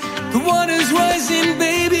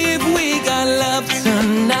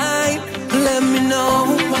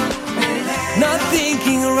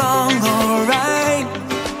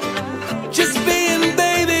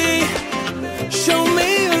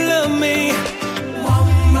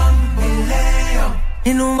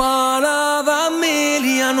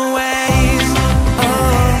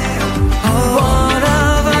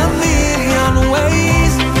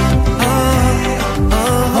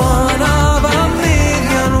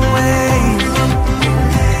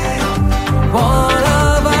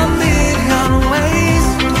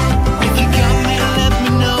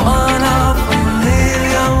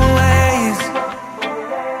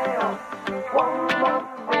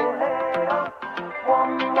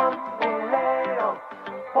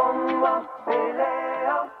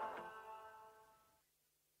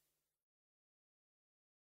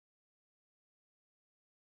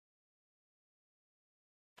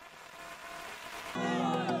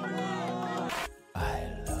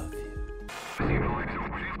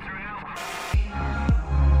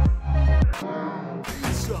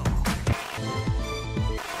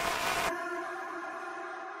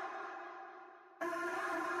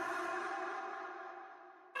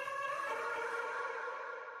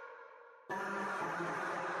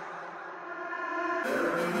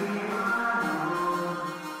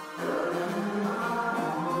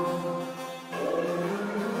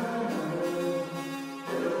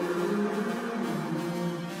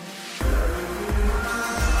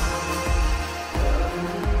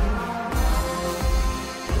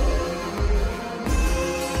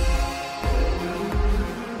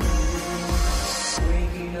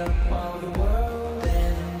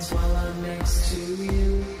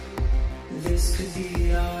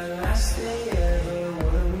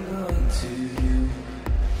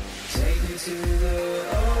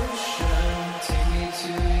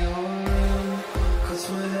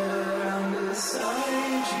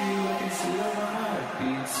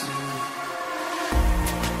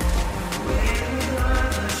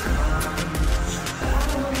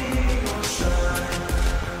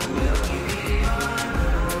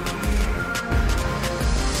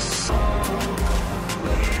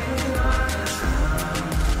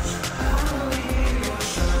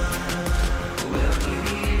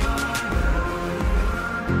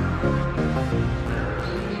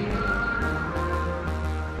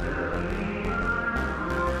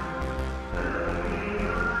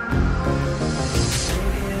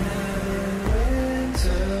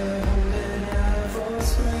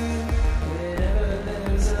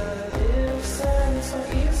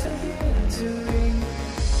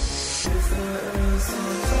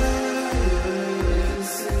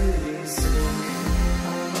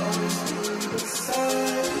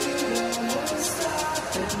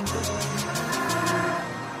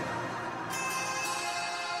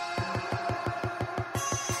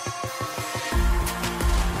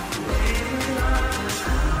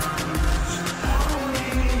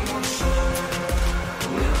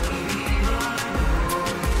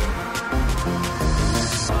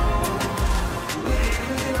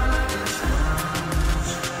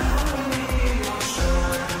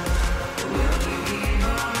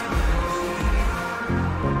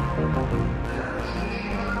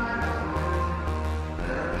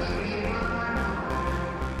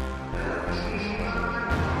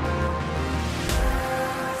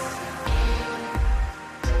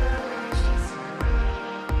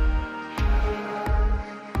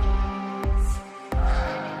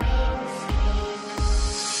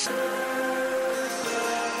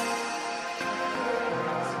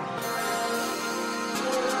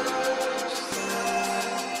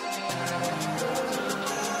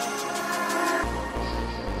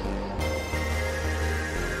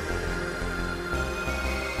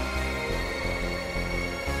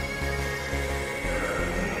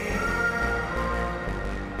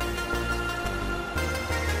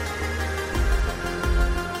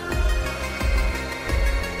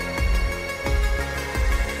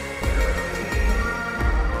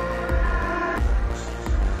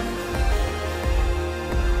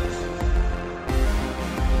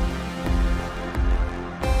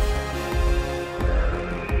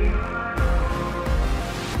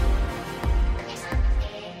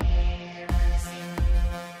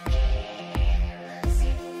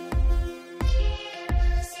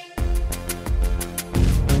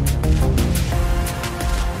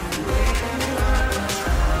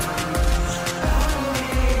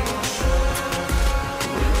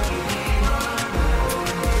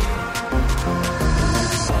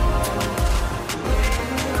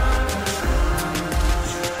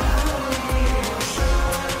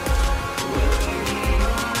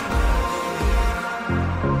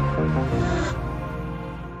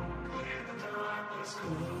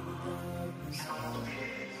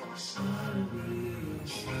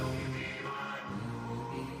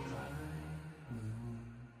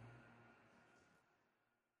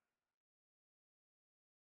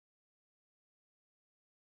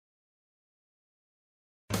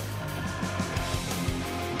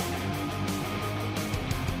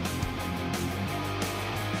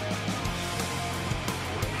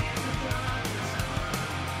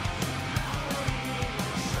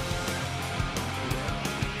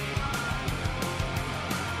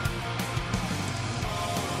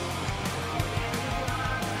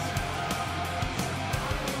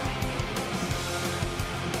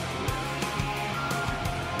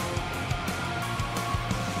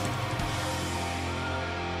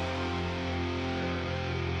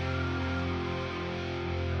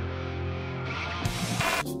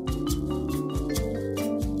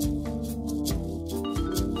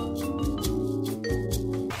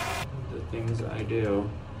 do.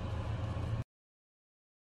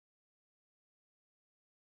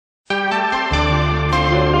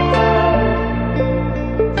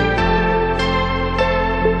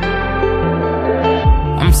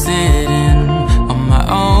 I'm sitting on my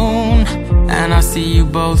own, and I see you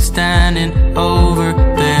both standing over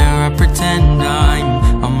there. I pretend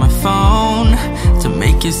I'm on my phone to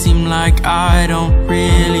make it seem like I don't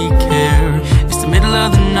really care. It's the middle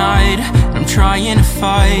of the night, and I'm trying to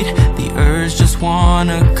fight the urge, just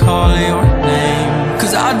wanna call your name.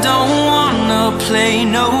 Cause I don't wanna play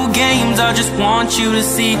no games, I just want you to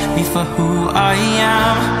see me for who I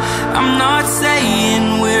am. I'm not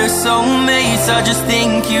saying we're soulmates, I just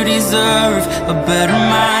think you deserve a better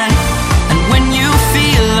man. And when you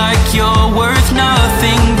feel like you're worth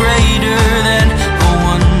nothing greater than a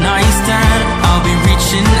one night stand, I'll be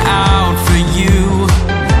reaching out for you,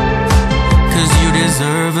 cause you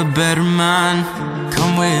deserve a better man.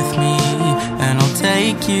 Come with me and I'll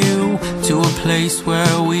take you to a place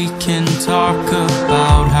where we can talk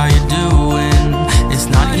about how you're doing. It's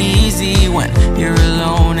not easy when you're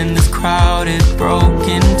alone in this crowded,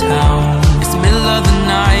 broken town. It's the middle of the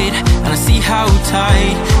night and I see how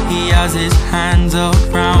tight he has his hands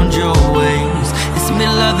around your waist. It's the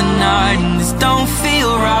middle of the night and this don't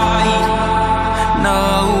feel right. No,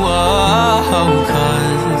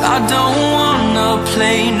 cause I don't wanna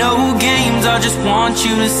play no games, I just want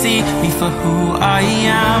you to see me for who I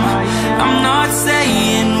am. I'm not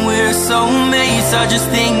saying we're soulmates, I just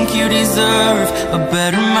think you deserve a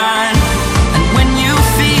better man. And when you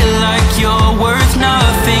feel like you're worth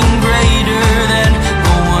nothing greater than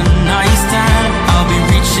a one night stand, I'll be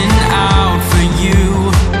reaching out for you,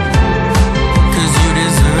 cause you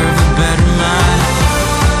deserve a better man.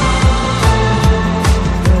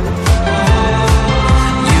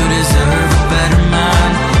 You deserve a better man.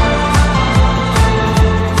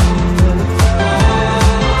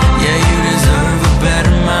 Yeah, you deserve a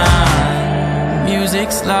better man.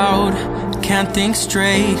 Music's loud, can't think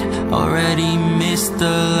straight, already missed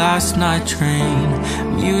the last night train.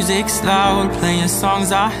 Music's loud, playing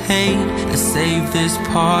songs I hate. Let's save this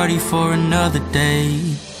party for another day.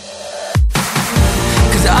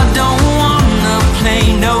 Cause I don't wanna play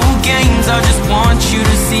no games, I just want you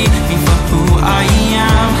to see me for who I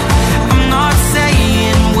am. I'm not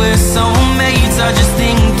saying we're soulmates, I just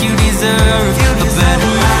think you deserve a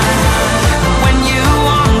better man. When you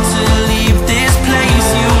want to leave this place,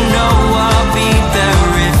 you know I'll be there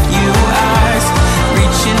if you ask,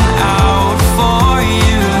 reaching out for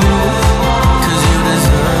you, cause you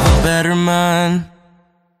deserve a better man.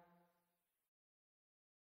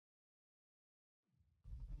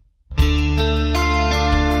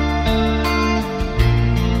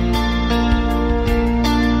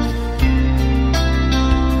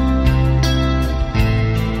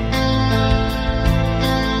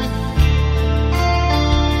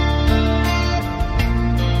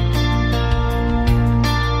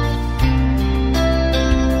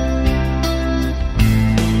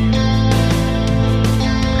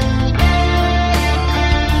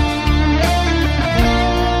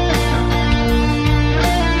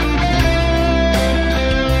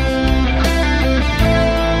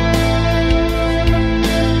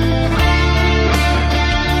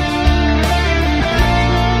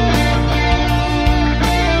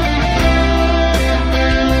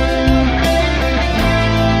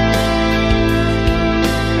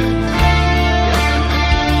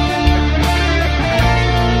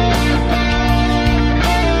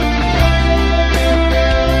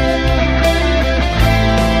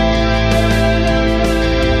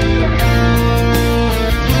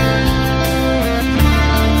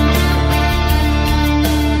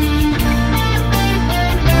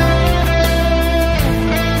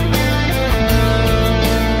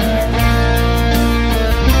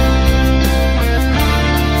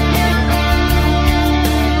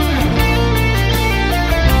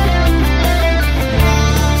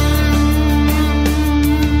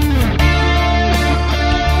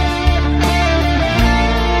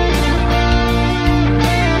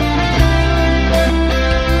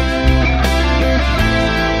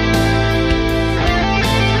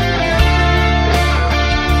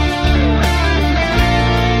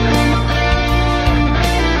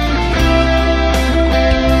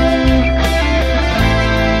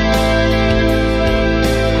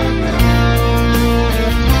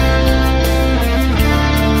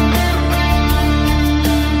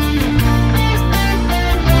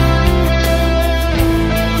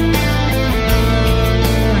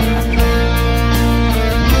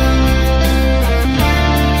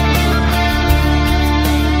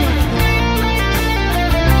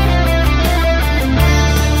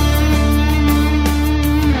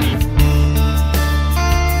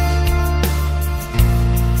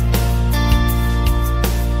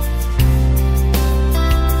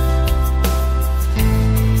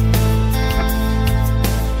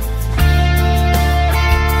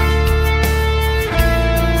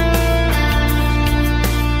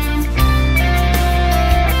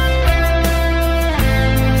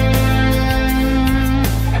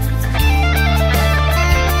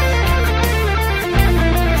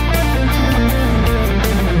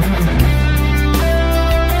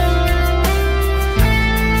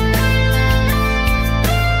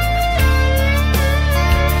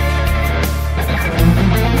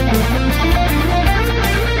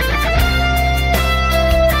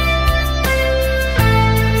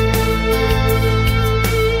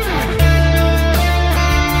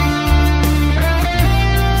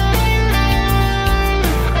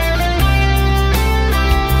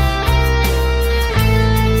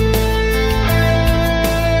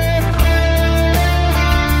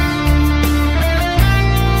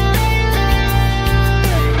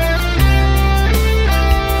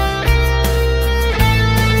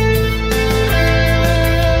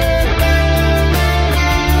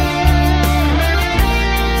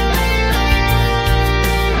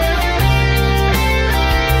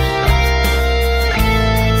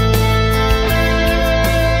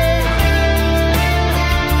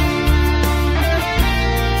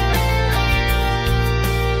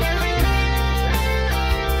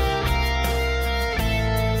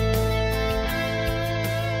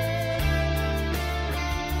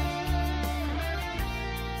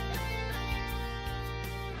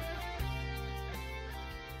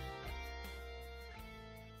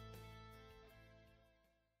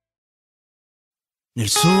 Nel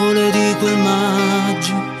sole di quel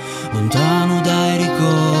maggio, lontano dai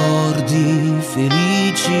ricordi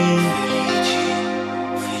felici,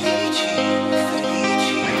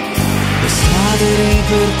 le strade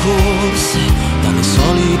ripercorse dalle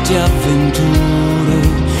solite avventure,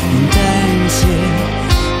 intense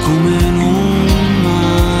come non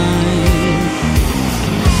mai.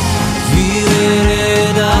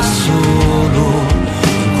 Vivere da solo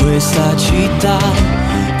in questa città,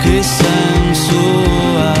 che senso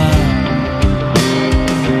ha?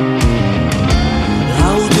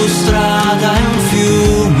 L'autostrada è un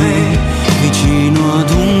fiume vicino ad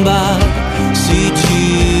un bar, si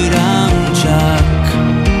gira un jack.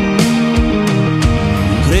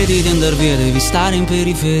 Non credi di andar via, devi stare in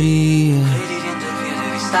periferia.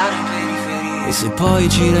 E se poi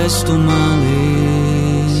ci resto male,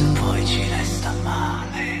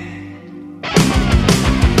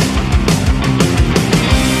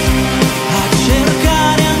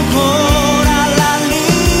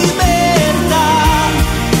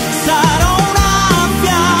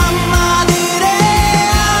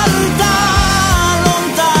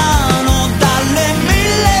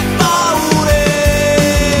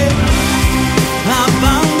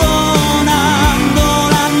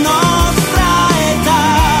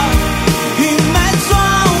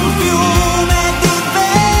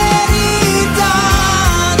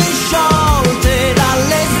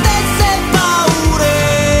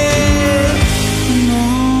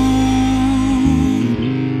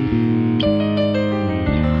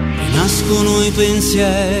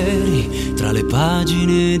 pensieri tra le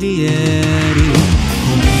pagine di ieri,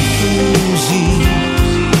 confusi.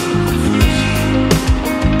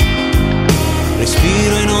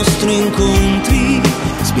 Respiro i nostri incontri,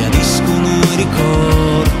 sbiadiscono i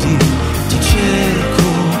ricordi. Ti cerco,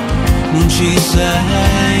 non ci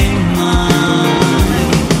sei mai.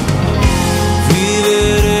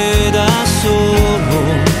 Vivere da solo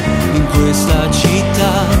in questa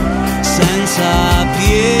città senza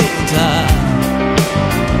pietà.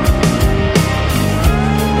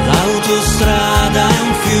 L'autostrada è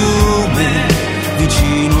un fiume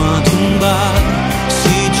vicino ad un bar,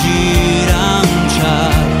 si gira un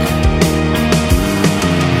jack.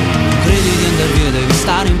 Credi di andar via, devi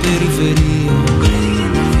stare in periferia.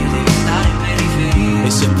 E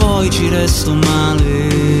se poi ci resto male,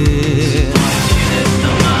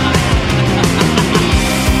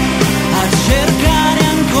 a cercare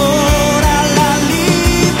ancora la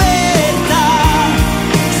libertà,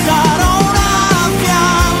 sarò una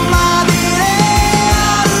fiamma di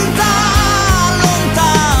realtà,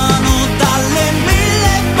 lontano dalle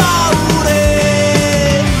mille paure,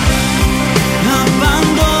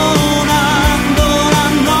 abbandonando la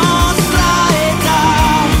nostra età,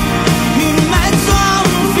 in mezzo a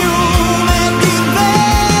un fiume di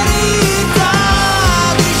verità,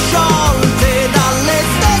 disciolte dalle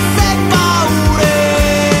stesse paure.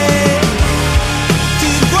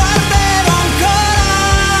 Ti guarderò ancora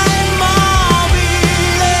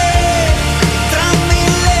immobile, tra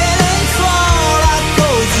mille lenzuola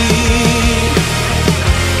così,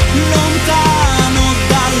 lontano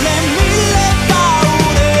dalle mille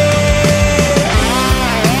paure.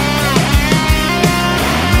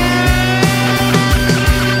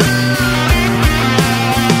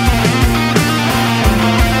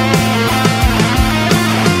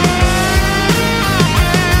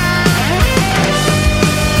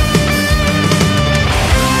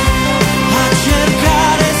 A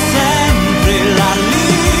cercare sempre la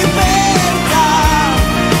libertà,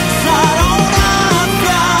 sarò una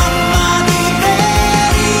fiamma di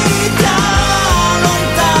verità,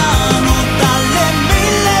 lontano dalle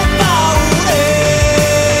mille paure.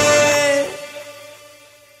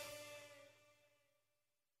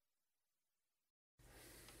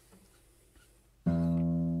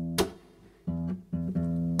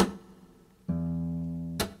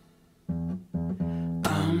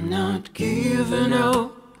 I'm not giving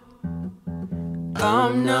up,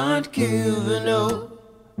 I'm not giving up.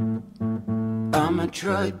 I'm a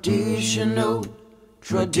traditional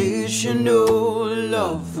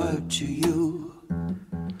lover to you.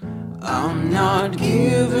 I'm not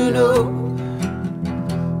giving up,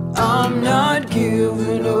 I'm not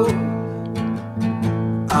giving up.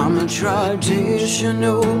 I'm a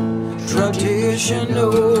traditional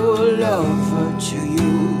lover to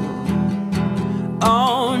you.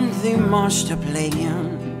 On the master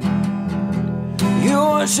plan,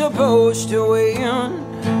 you're supposed to win.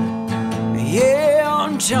 Yeah,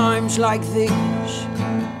 on times like these,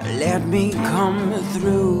 let me come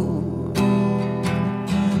through.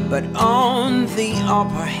 But on the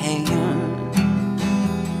upper hand,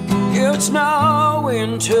 it's no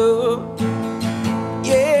winter.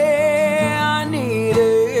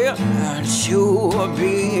 to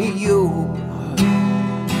be you.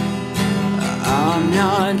 I'm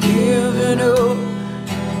not giving up.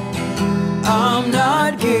 I'm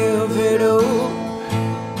not giving up.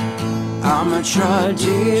 I'm a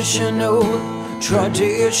traditional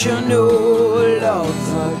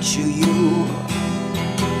lover to you.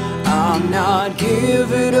 I'm not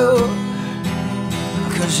giving up,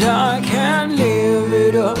 'cause I can't live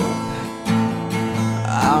it up.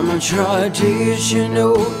 I'm a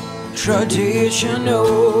traditional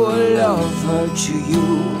lover to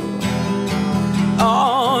you.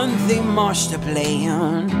 On the master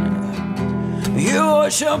plan, you're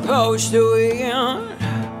supposed to win.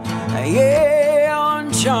 Yeah, on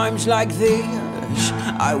times like this,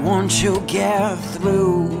 I want to get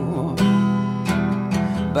through.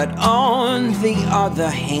 But on the other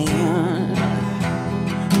hand,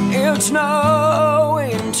 it's no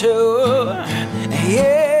winter.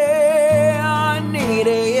 Yeah, I need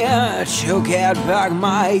it to get back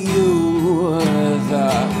my youth.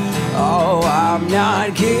 Oh, I'm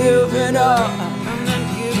not giving up.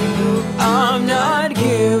 I'm not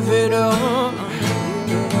giving up.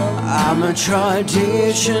 I'm a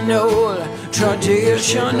traditional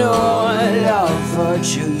lover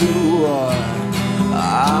to you.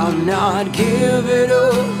 I'm not giving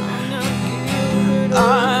up.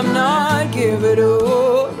 I'm not giving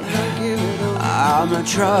up. I'm a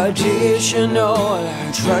traditional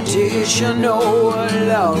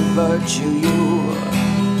lover to you.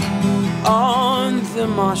 On the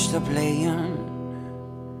master plan,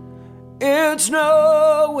 it's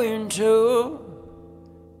no winter.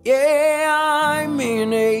 Yeah, I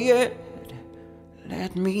mean it.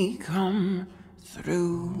 Let me come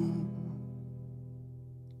through.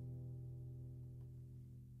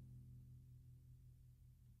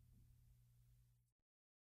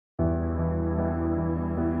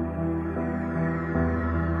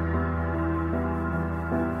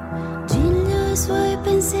 Giglio i suoi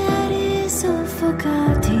pensieri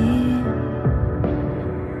soffocati,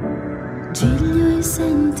 Giglio i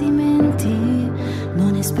sentimenti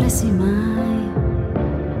non espressi mai,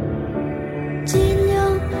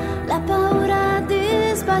 Giglio la paura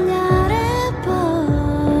di sbagliare,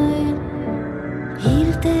 poi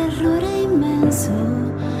il terrore immenso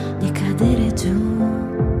di cadere giù,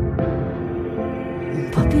 un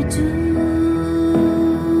po' più giù.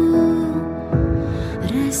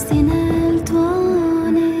 Resti nel tuo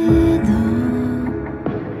nido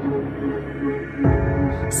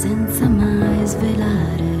senza mai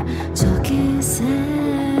svelare ciò che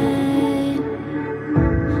sei,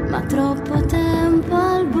 ma troppo tempo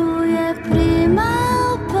al buio e prima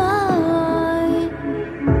o poi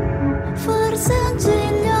forse un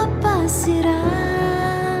giglio appasserà.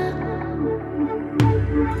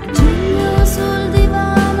 Giglio sul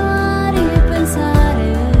divano a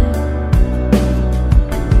ripensare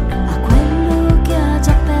a quello che ha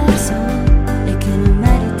già perso e che non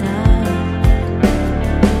merita.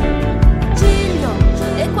 Giglio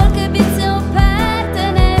e qualche vizio per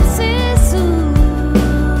tenersi su,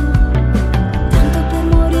 tanto per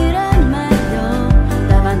morire meglio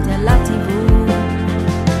davanti alla TV,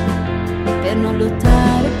 per non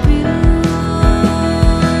lottare più.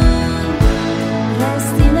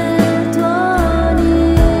 Resti nel tuo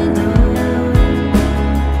nido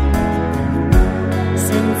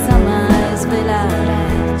senza mai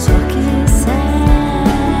svelare ciò che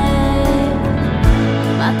sei,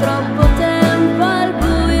 ma troppo tempo al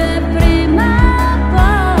buio e prima o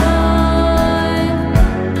poi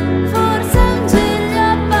forse un giglio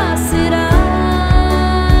appasserà.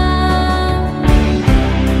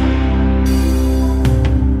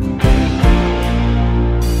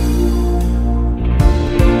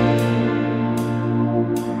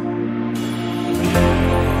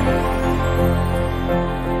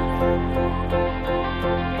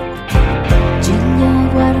 Giglio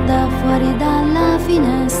guarda fuori dalla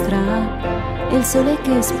finestra, il sole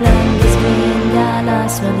che splende sveglia la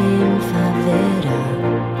sua linfa vera.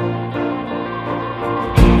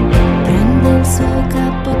 Prende il suo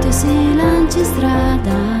cappotto e si lancia in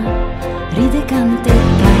strada, ride, canta e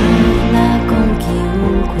parla con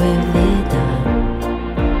chiunque veda.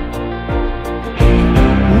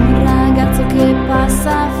 Un ragazzo che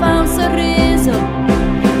passa fa un sorriso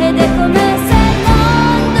ed è come se il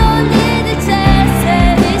mondo gli dicesse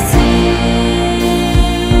di sì.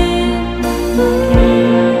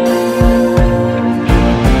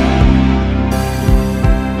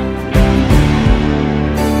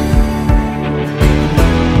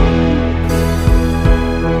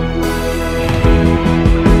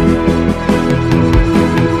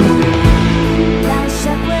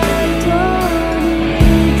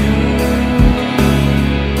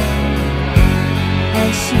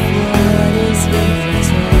 esci fuori, sveglia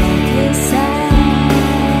ciò che sei.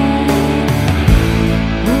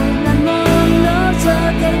 Urla al mondo ciò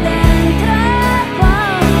che hai dentro e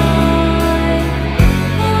poi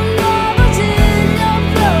un nuovo giglio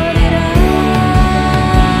florirà.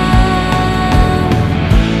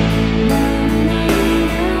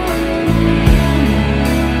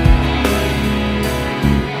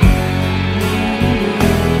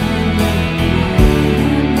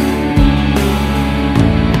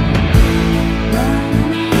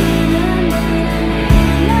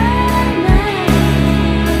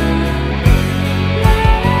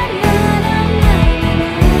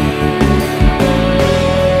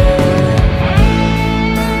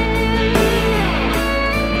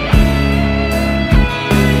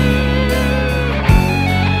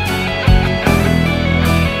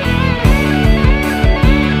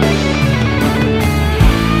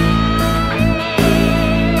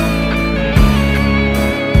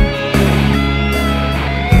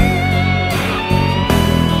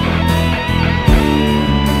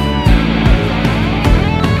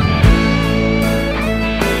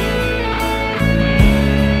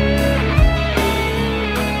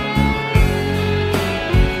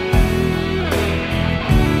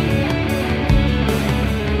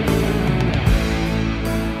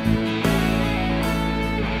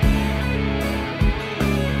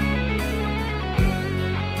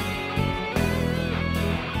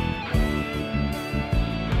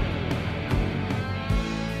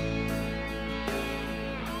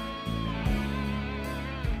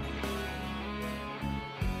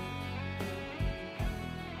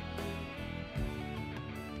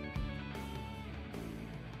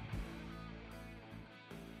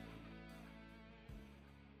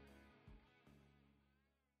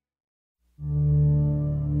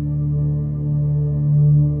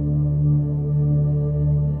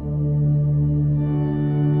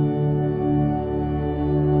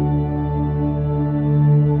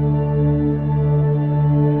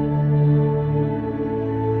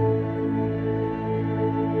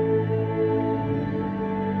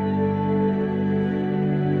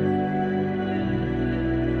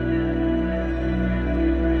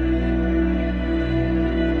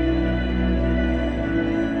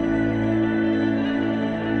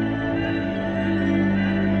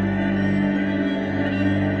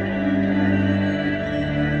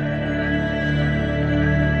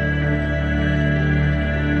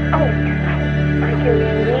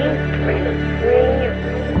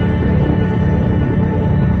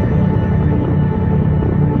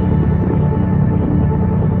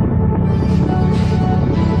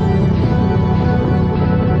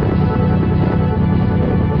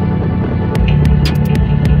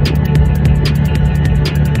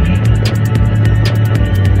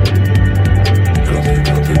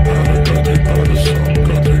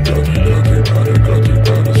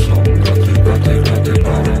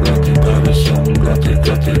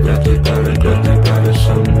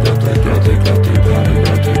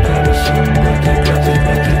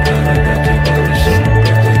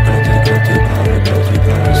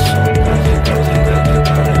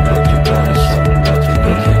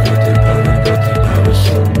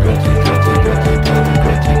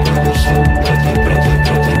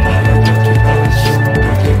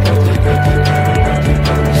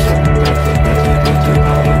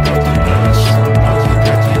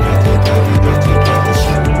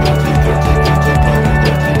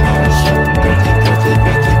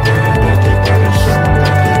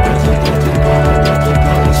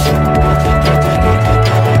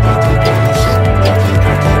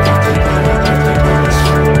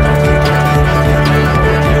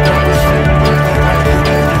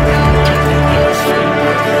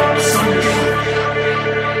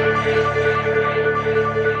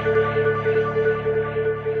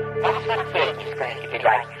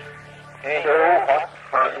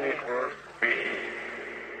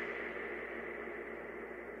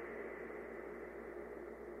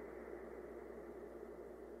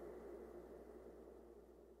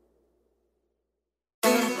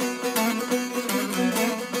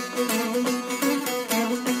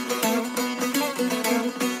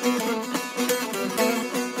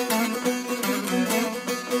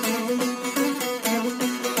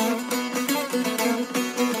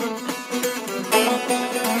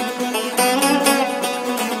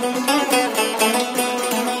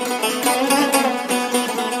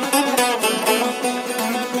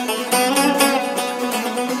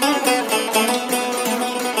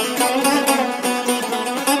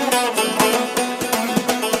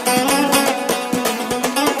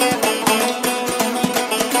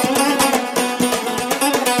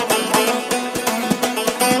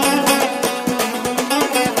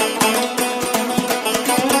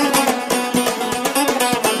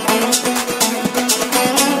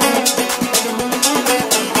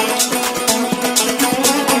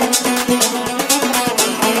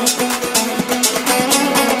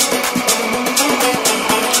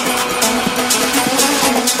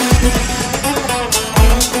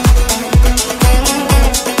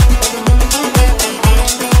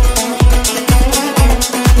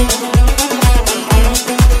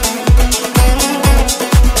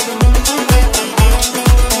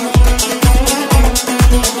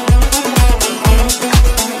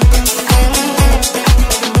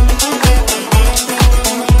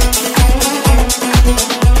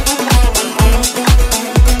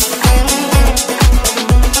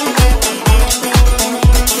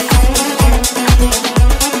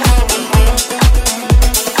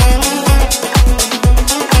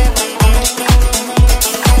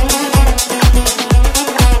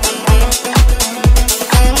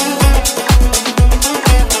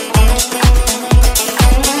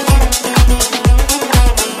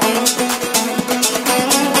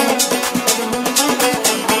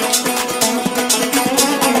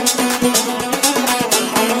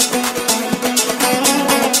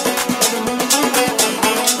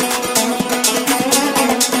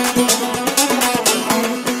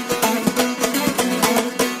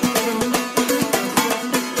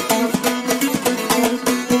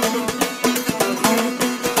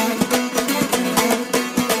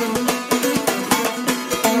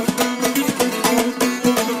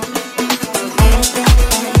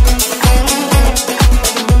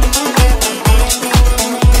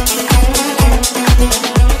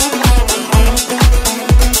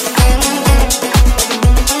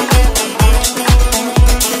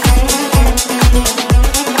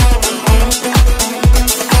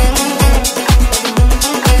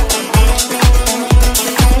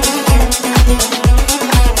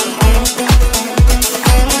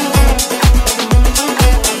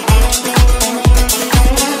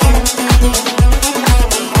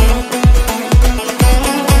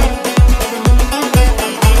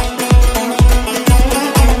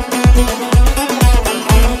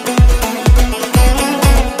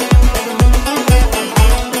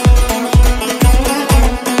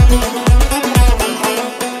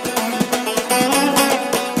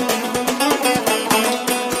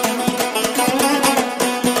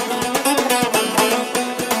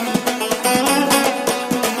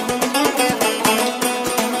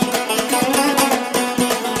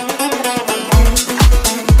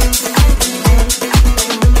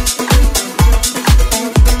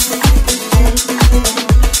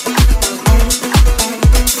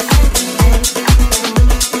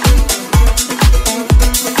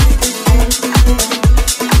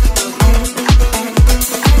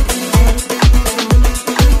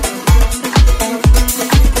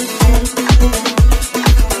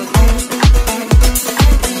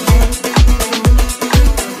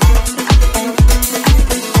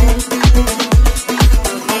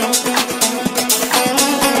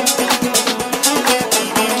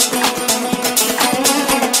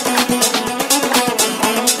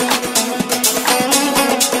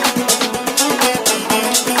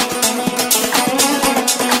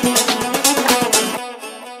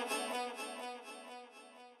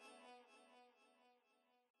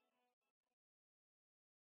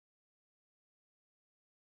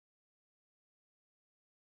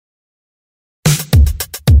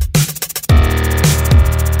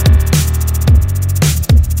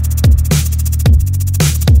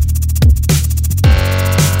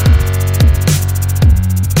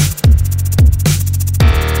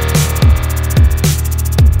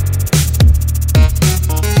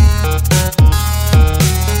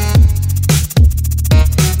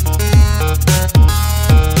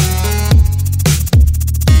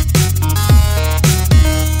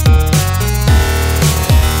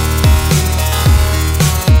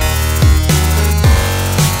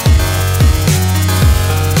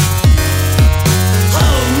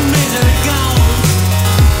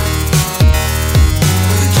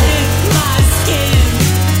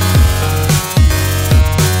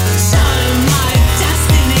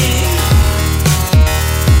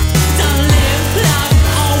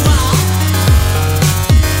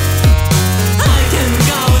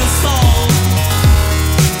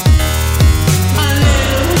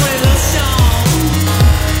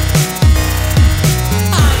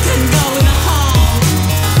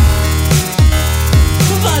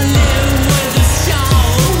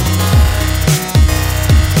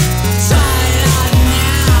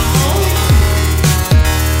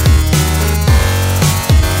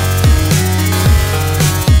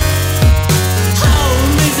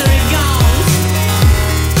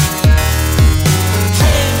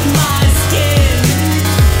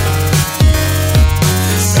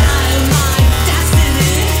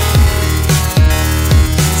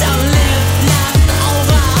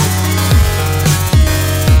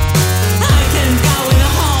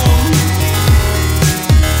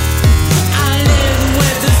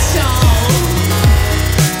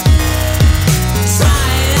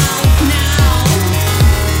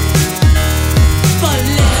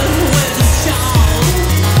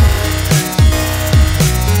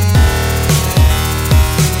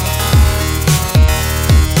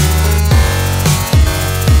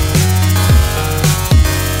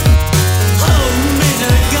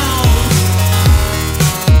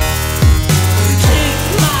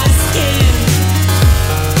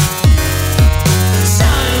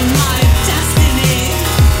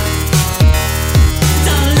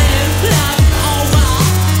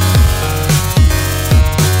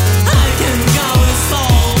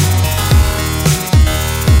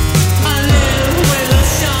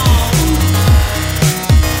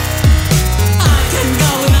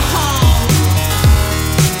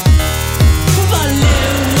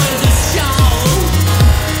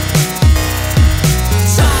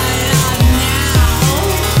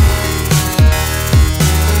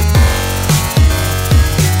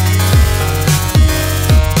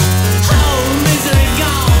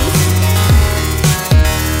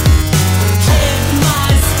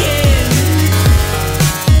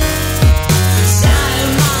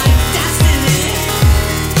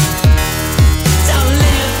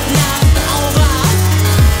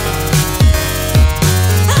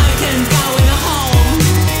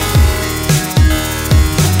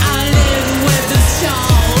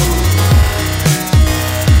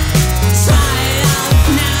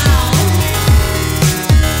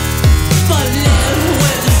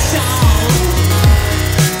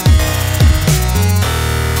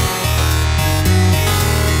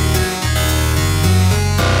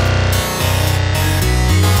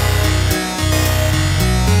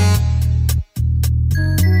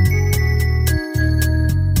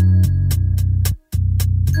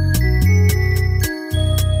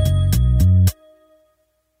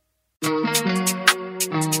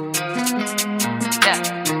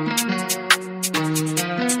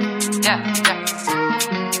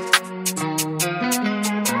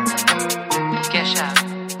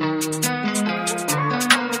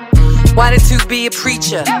 Wanted to be a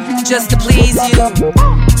preacher just to please you.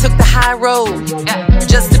 Took the high road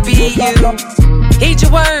just to be you. Heed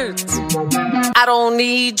your words, I don't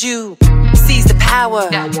need you. Seize the power,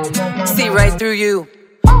 see right through you.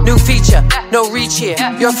 New feature, no reach here.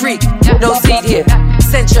 You're a freak, no seed here.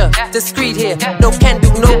 Censure, discreet here. No can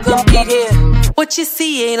do, no compete here. What you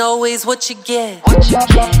see ain't always what you get.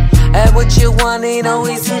 And what you want ain't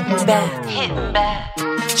always hitting back.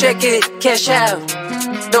 Check it, cash out,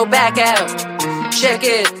 no back out. Check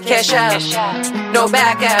it, cash out, no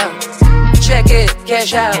back out. Check it,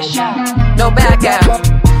 cash out, no back out.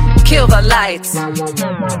 Kill the lights,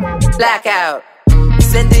 blackout.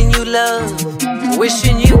 Sending you love,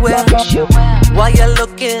 wishing you well. While you're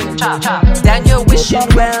looking down, you're wishing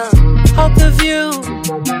well. Hope the view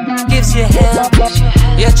gives you hell.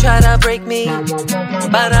 You try to break me,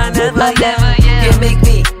 but I never yell. Can't make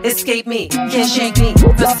me, escape me, can't shake me,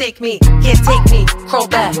 forsake me, can't take me. Crawl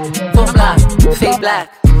back, full block, fade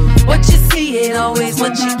black. What you see ain't always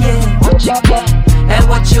what you get. And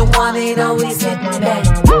what you want ain't always hitting back.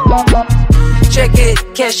 Check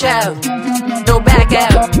it, cash out, no back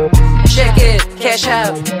out. Check it, cash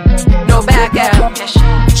out, no back out.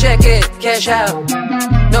 Check it, cash out,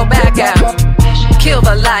 no back out. Kill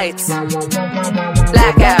the lights,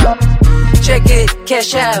 blackout. Check it,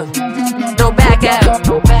 cash out, no back out.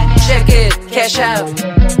 Check it, cash out,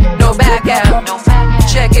 no back out.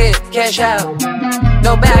 Check it, cash out,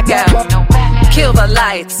 no back out. Kill the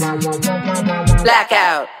lights,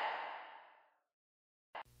 blackout.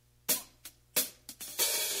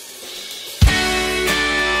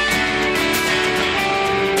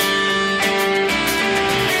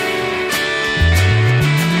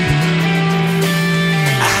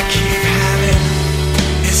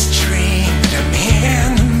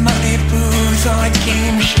 On a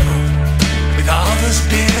game show with all those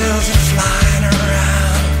bills are flying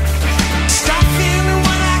around. Stop feeling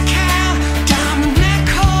what I can. Diamond neck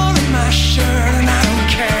hole in my shirt, and I don't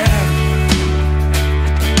care.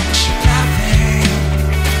 You're laughing.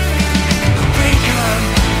 Wake up,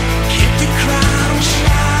 hit the ground,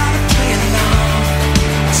 try to play along.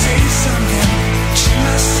 Say something to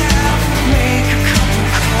myself, make a couple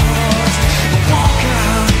calls. Walk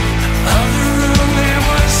out of the room. There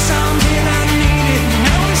was something I needed.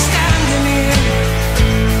 Now I'm standing here,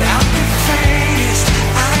 out the faintest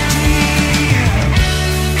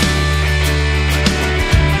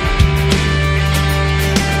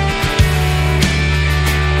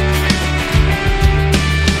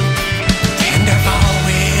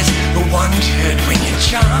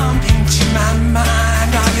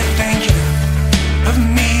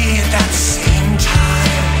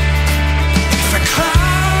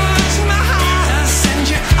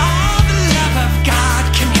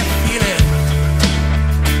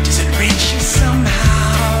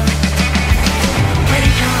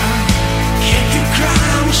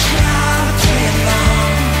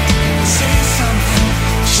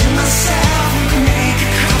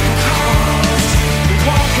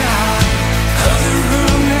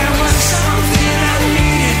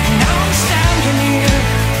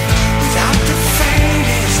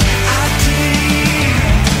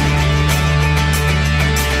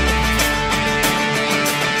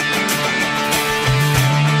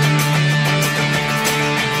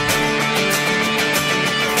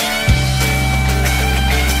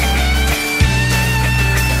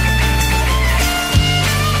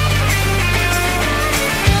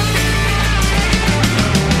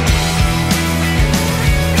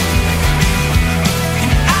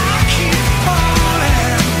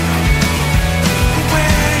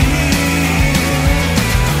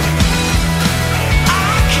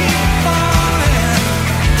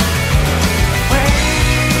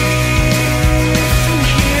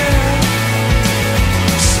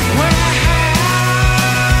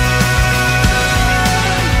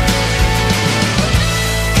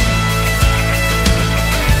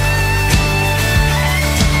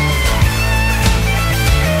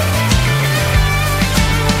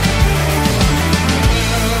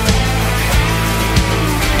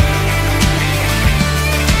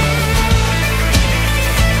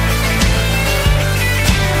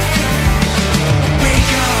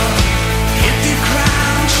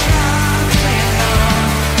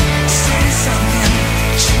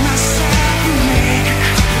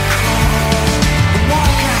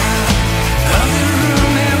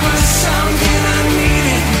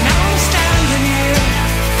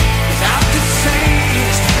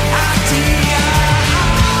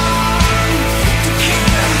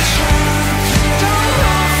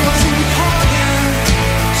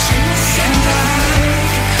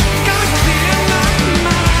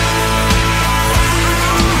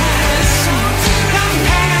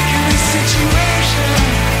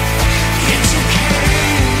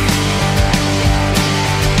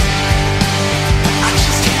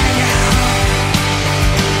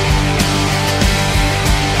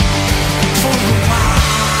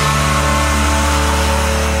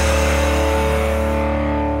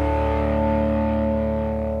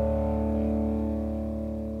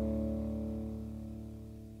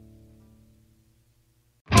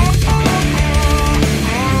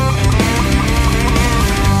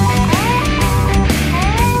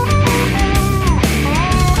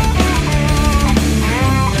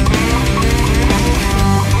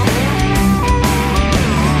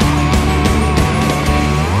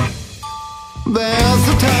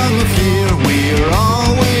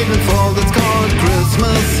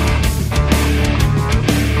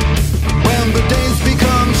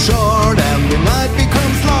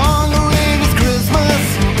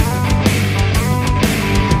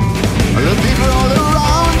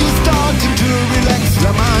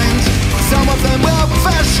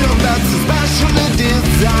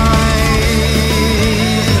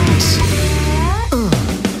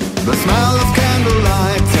smell of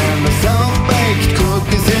candlelight and the self-baked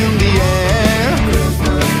cookies in the air.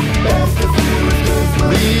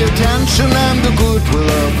 The attention and the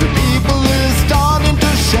goodwill of the people is starting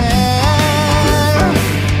to share.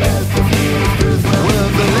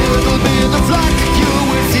 With a little bit of luck, you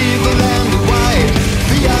will see the land of white.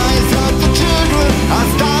 The eyes of the children are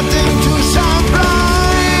starting to shine bright.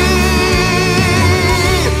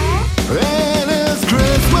 It is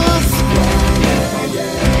Christmas.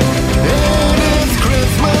 It is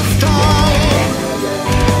Christmas time.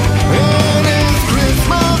 It is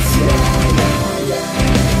Christmas.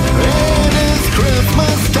 It is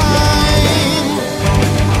Christmas time.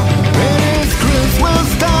 It is Christmas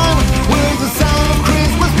time with the sound of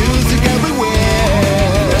Christmas music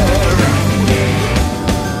everywhere.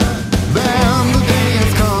 Then the day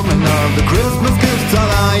is coming of the Christmas gifts are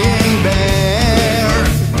lying bare.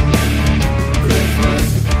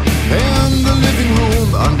 In the living room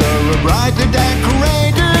under a brightly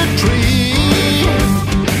decorated tree.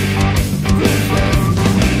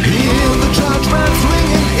 Hear the church bells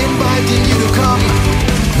ringing, inviting you to come.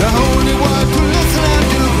 The holy word to listen and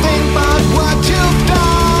to think about what you've done.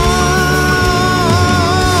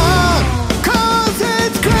 'Cause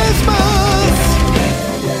it's Christmas.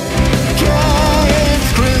 Yeah, it's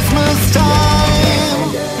Christmas time.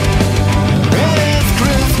 It is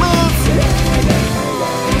Christmas.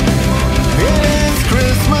 It is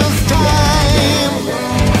Christmas time.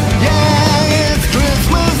 Yeah, it's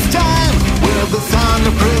Christmas time. With the sound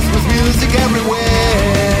of Christmas music everywhere.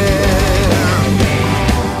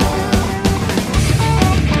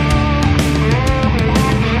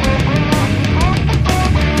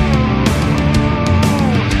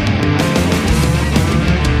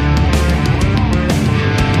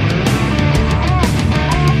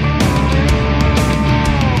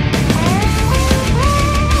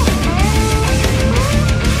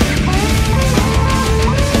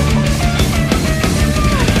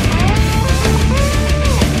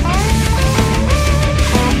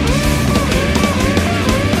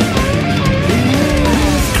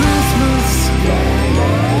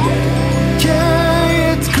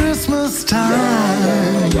 Yeah, it's Christmas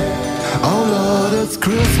time. Oh Lord, it's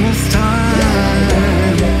Christmas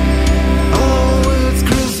time. Oh, it's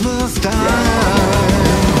Christmas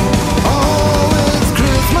time. Oh, it's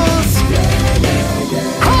Christmas.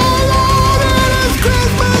 Oh Lord, it is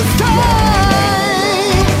Christmas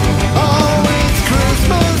time. Oh, it's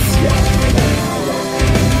Christmas.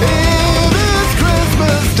 It is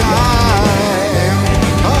Christmas time.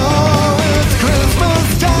 Oh, it's Christmas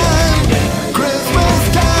time. Christmas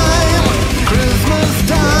time. Christmas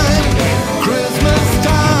time. Christmas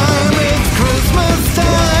time. It's Christmas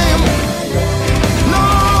time.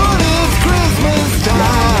 Lord, it's Christmas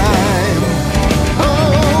time.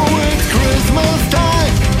 Oh, it's Christmas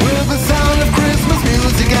time. With the sound of Christmas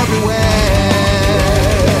music everywhere.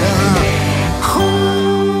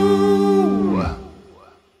 Ooh.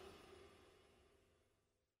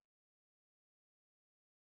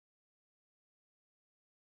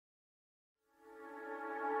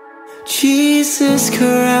 Jesus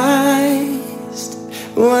Christ,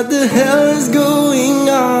 what the hell is going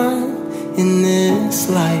on in this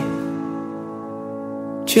life?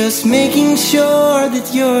 Just making sure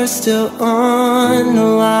that you're still on the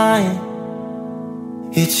line.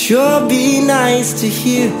 It sure be nice to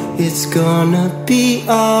hear it's gonna be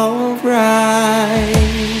alright.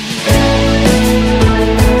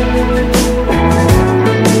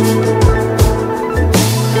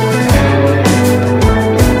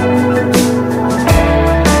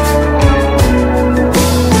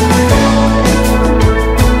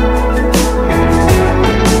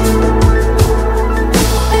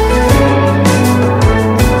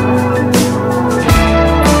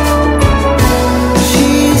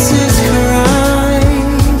 Jesus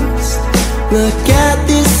Christ, look at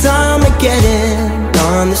this Armageddon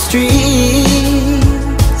on the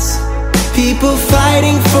streets. People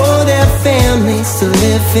fighting for their families to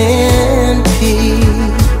live in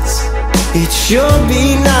peace. It sure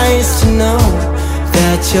be nice to know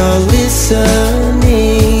that you're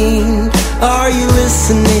listening. Are you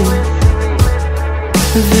listening?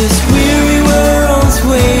 This weary world's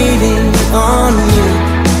waiting on you.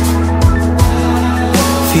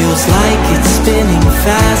 Feels like it's spinning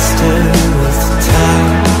faster with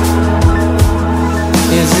time.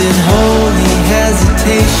 Is it holy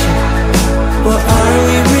hesitation? Or are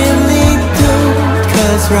we really doomed?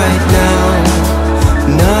 'Cause right now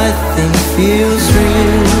nothing feels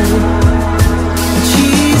real.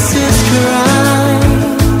 Jesus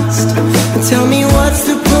Christ, tell me what's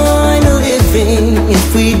the point of living if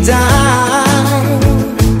we die?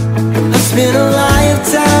 I spent a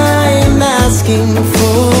lifetime looking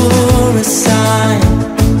for a sign.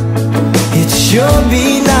 It'd sure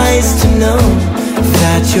be nice to know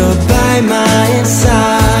that you're by my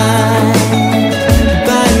side,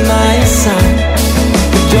 by my side.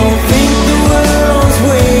 But don't think the world's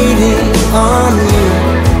waiting on you.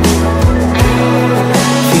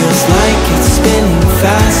 Feels like it's spinning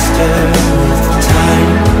faster with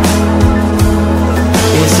time.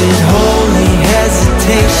 Is it holy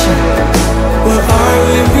hesitation, or are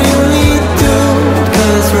we really doomed?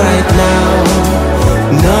 'Cause right now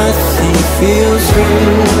nothing feels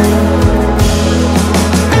real.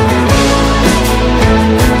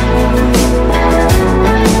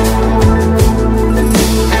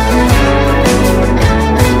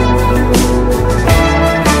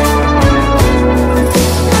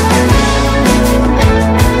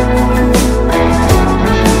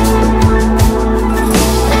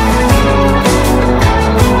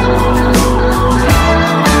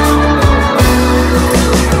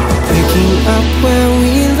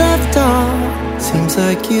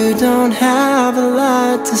 Like you don't have a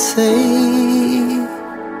lot to say.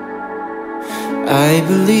 I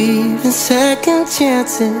believe in second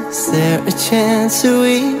chances. There a chance that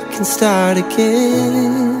we can start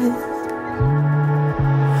again?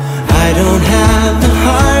 I don't have the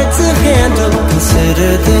heart to handle.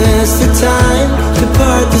 Consider this the time to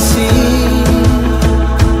part the sea.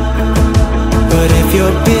 But if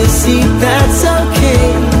you're busy, that's okay.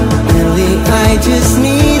 Really, I just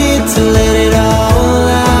needed to let it all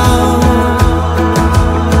out.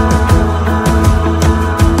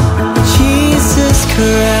 Jesus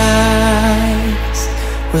Christ,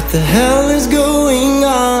 what the hell is going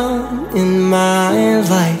on in my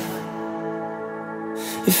life?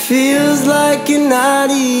 It feels like you're not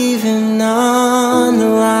even on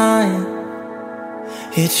the line.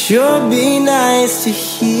 It'd sure be nice to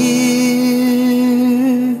hear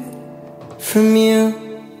from you.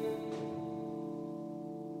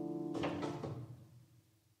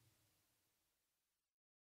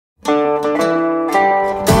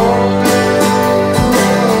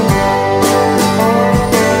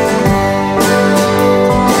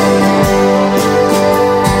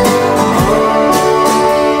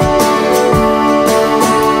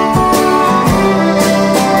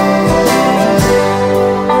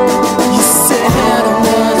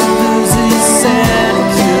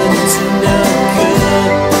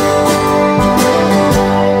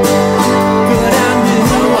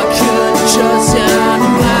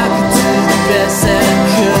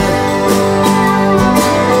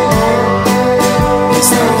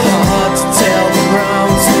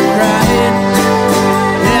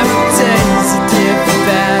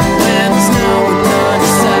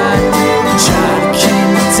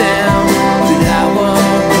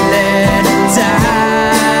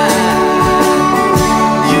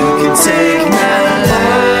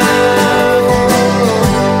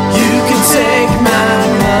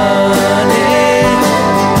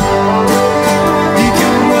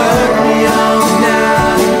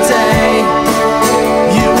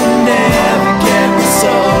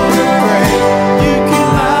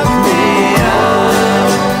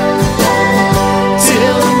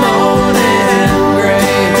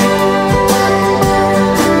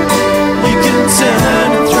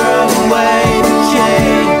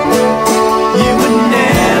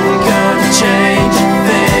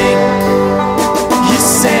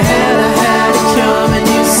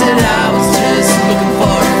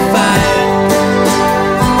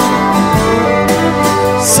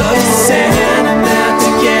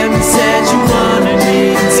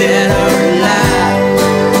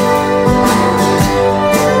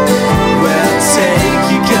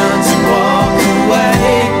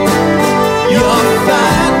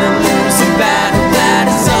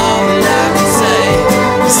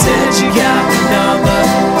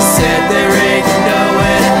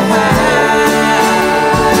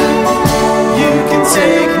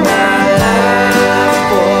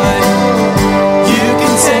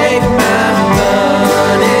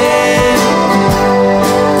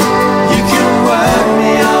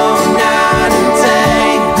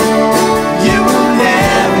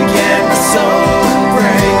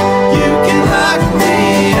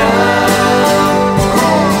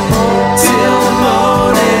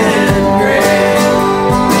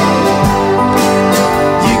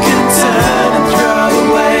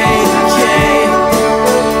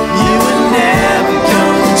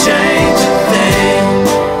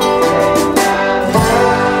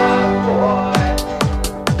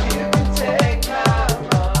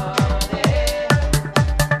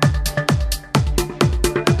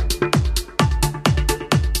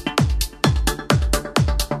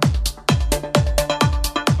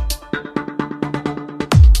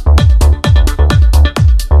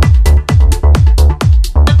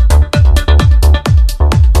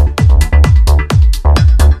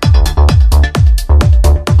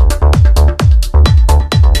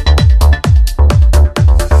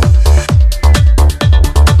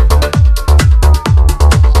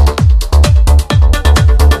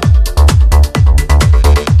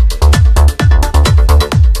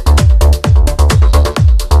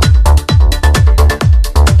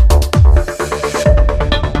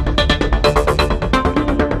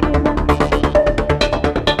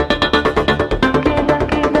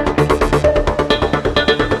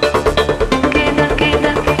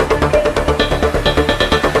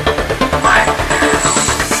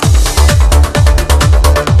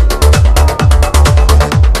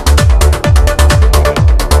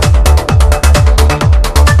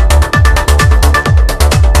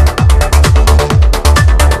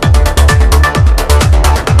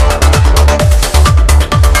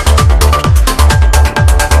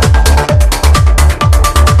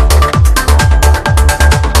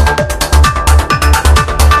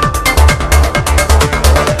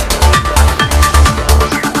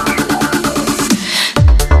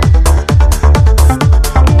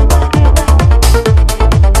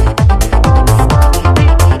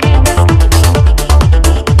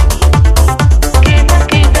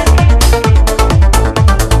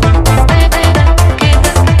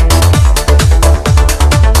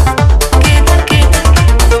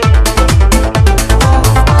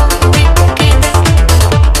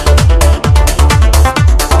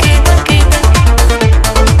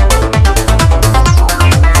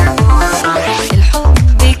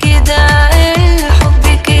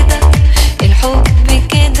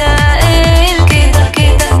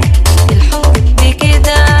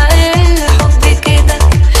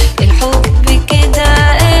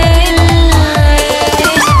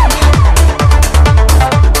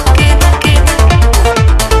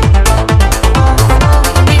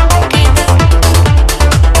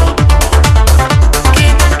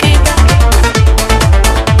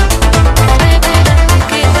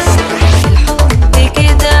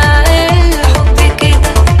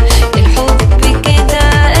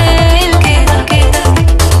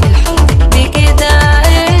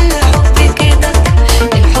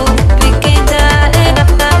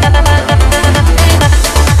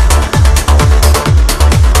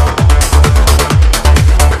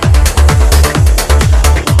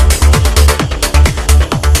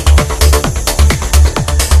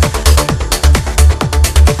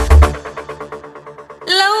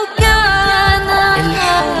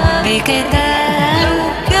 في كده لو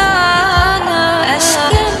كان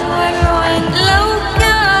أشكال وألوان لو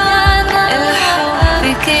كان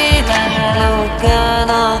الحب كده لو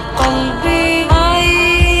كان قلبي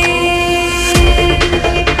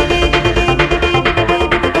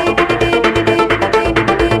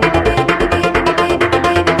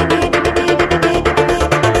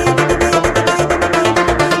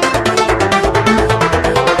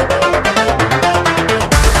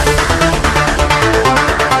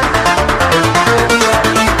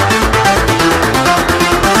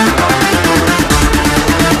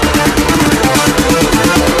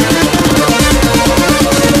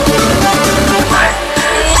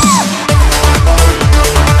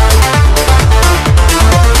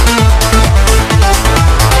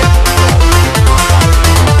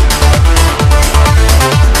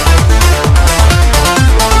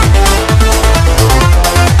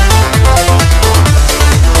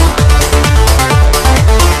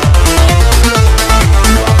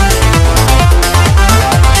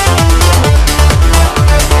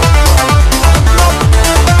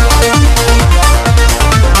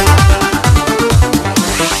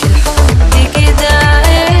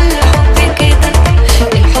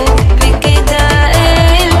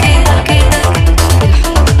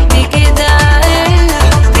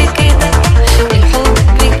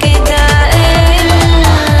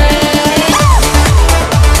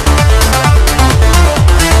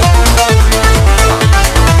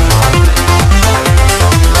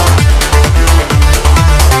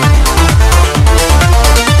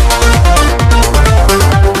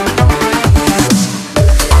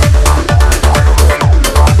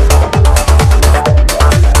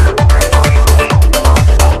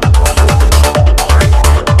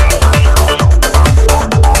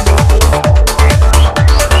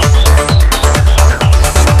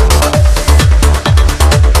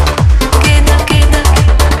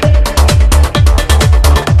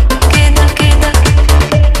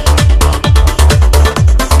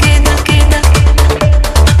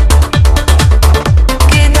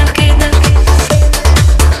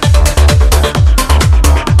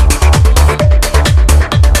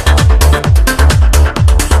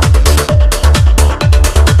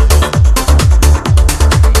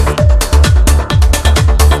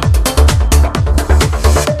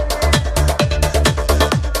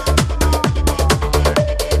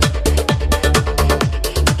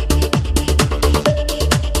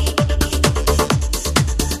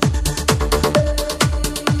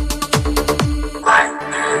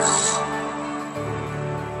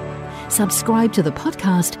Subscribe to the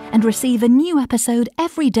podcast and receive a new episode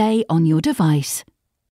every day on your device.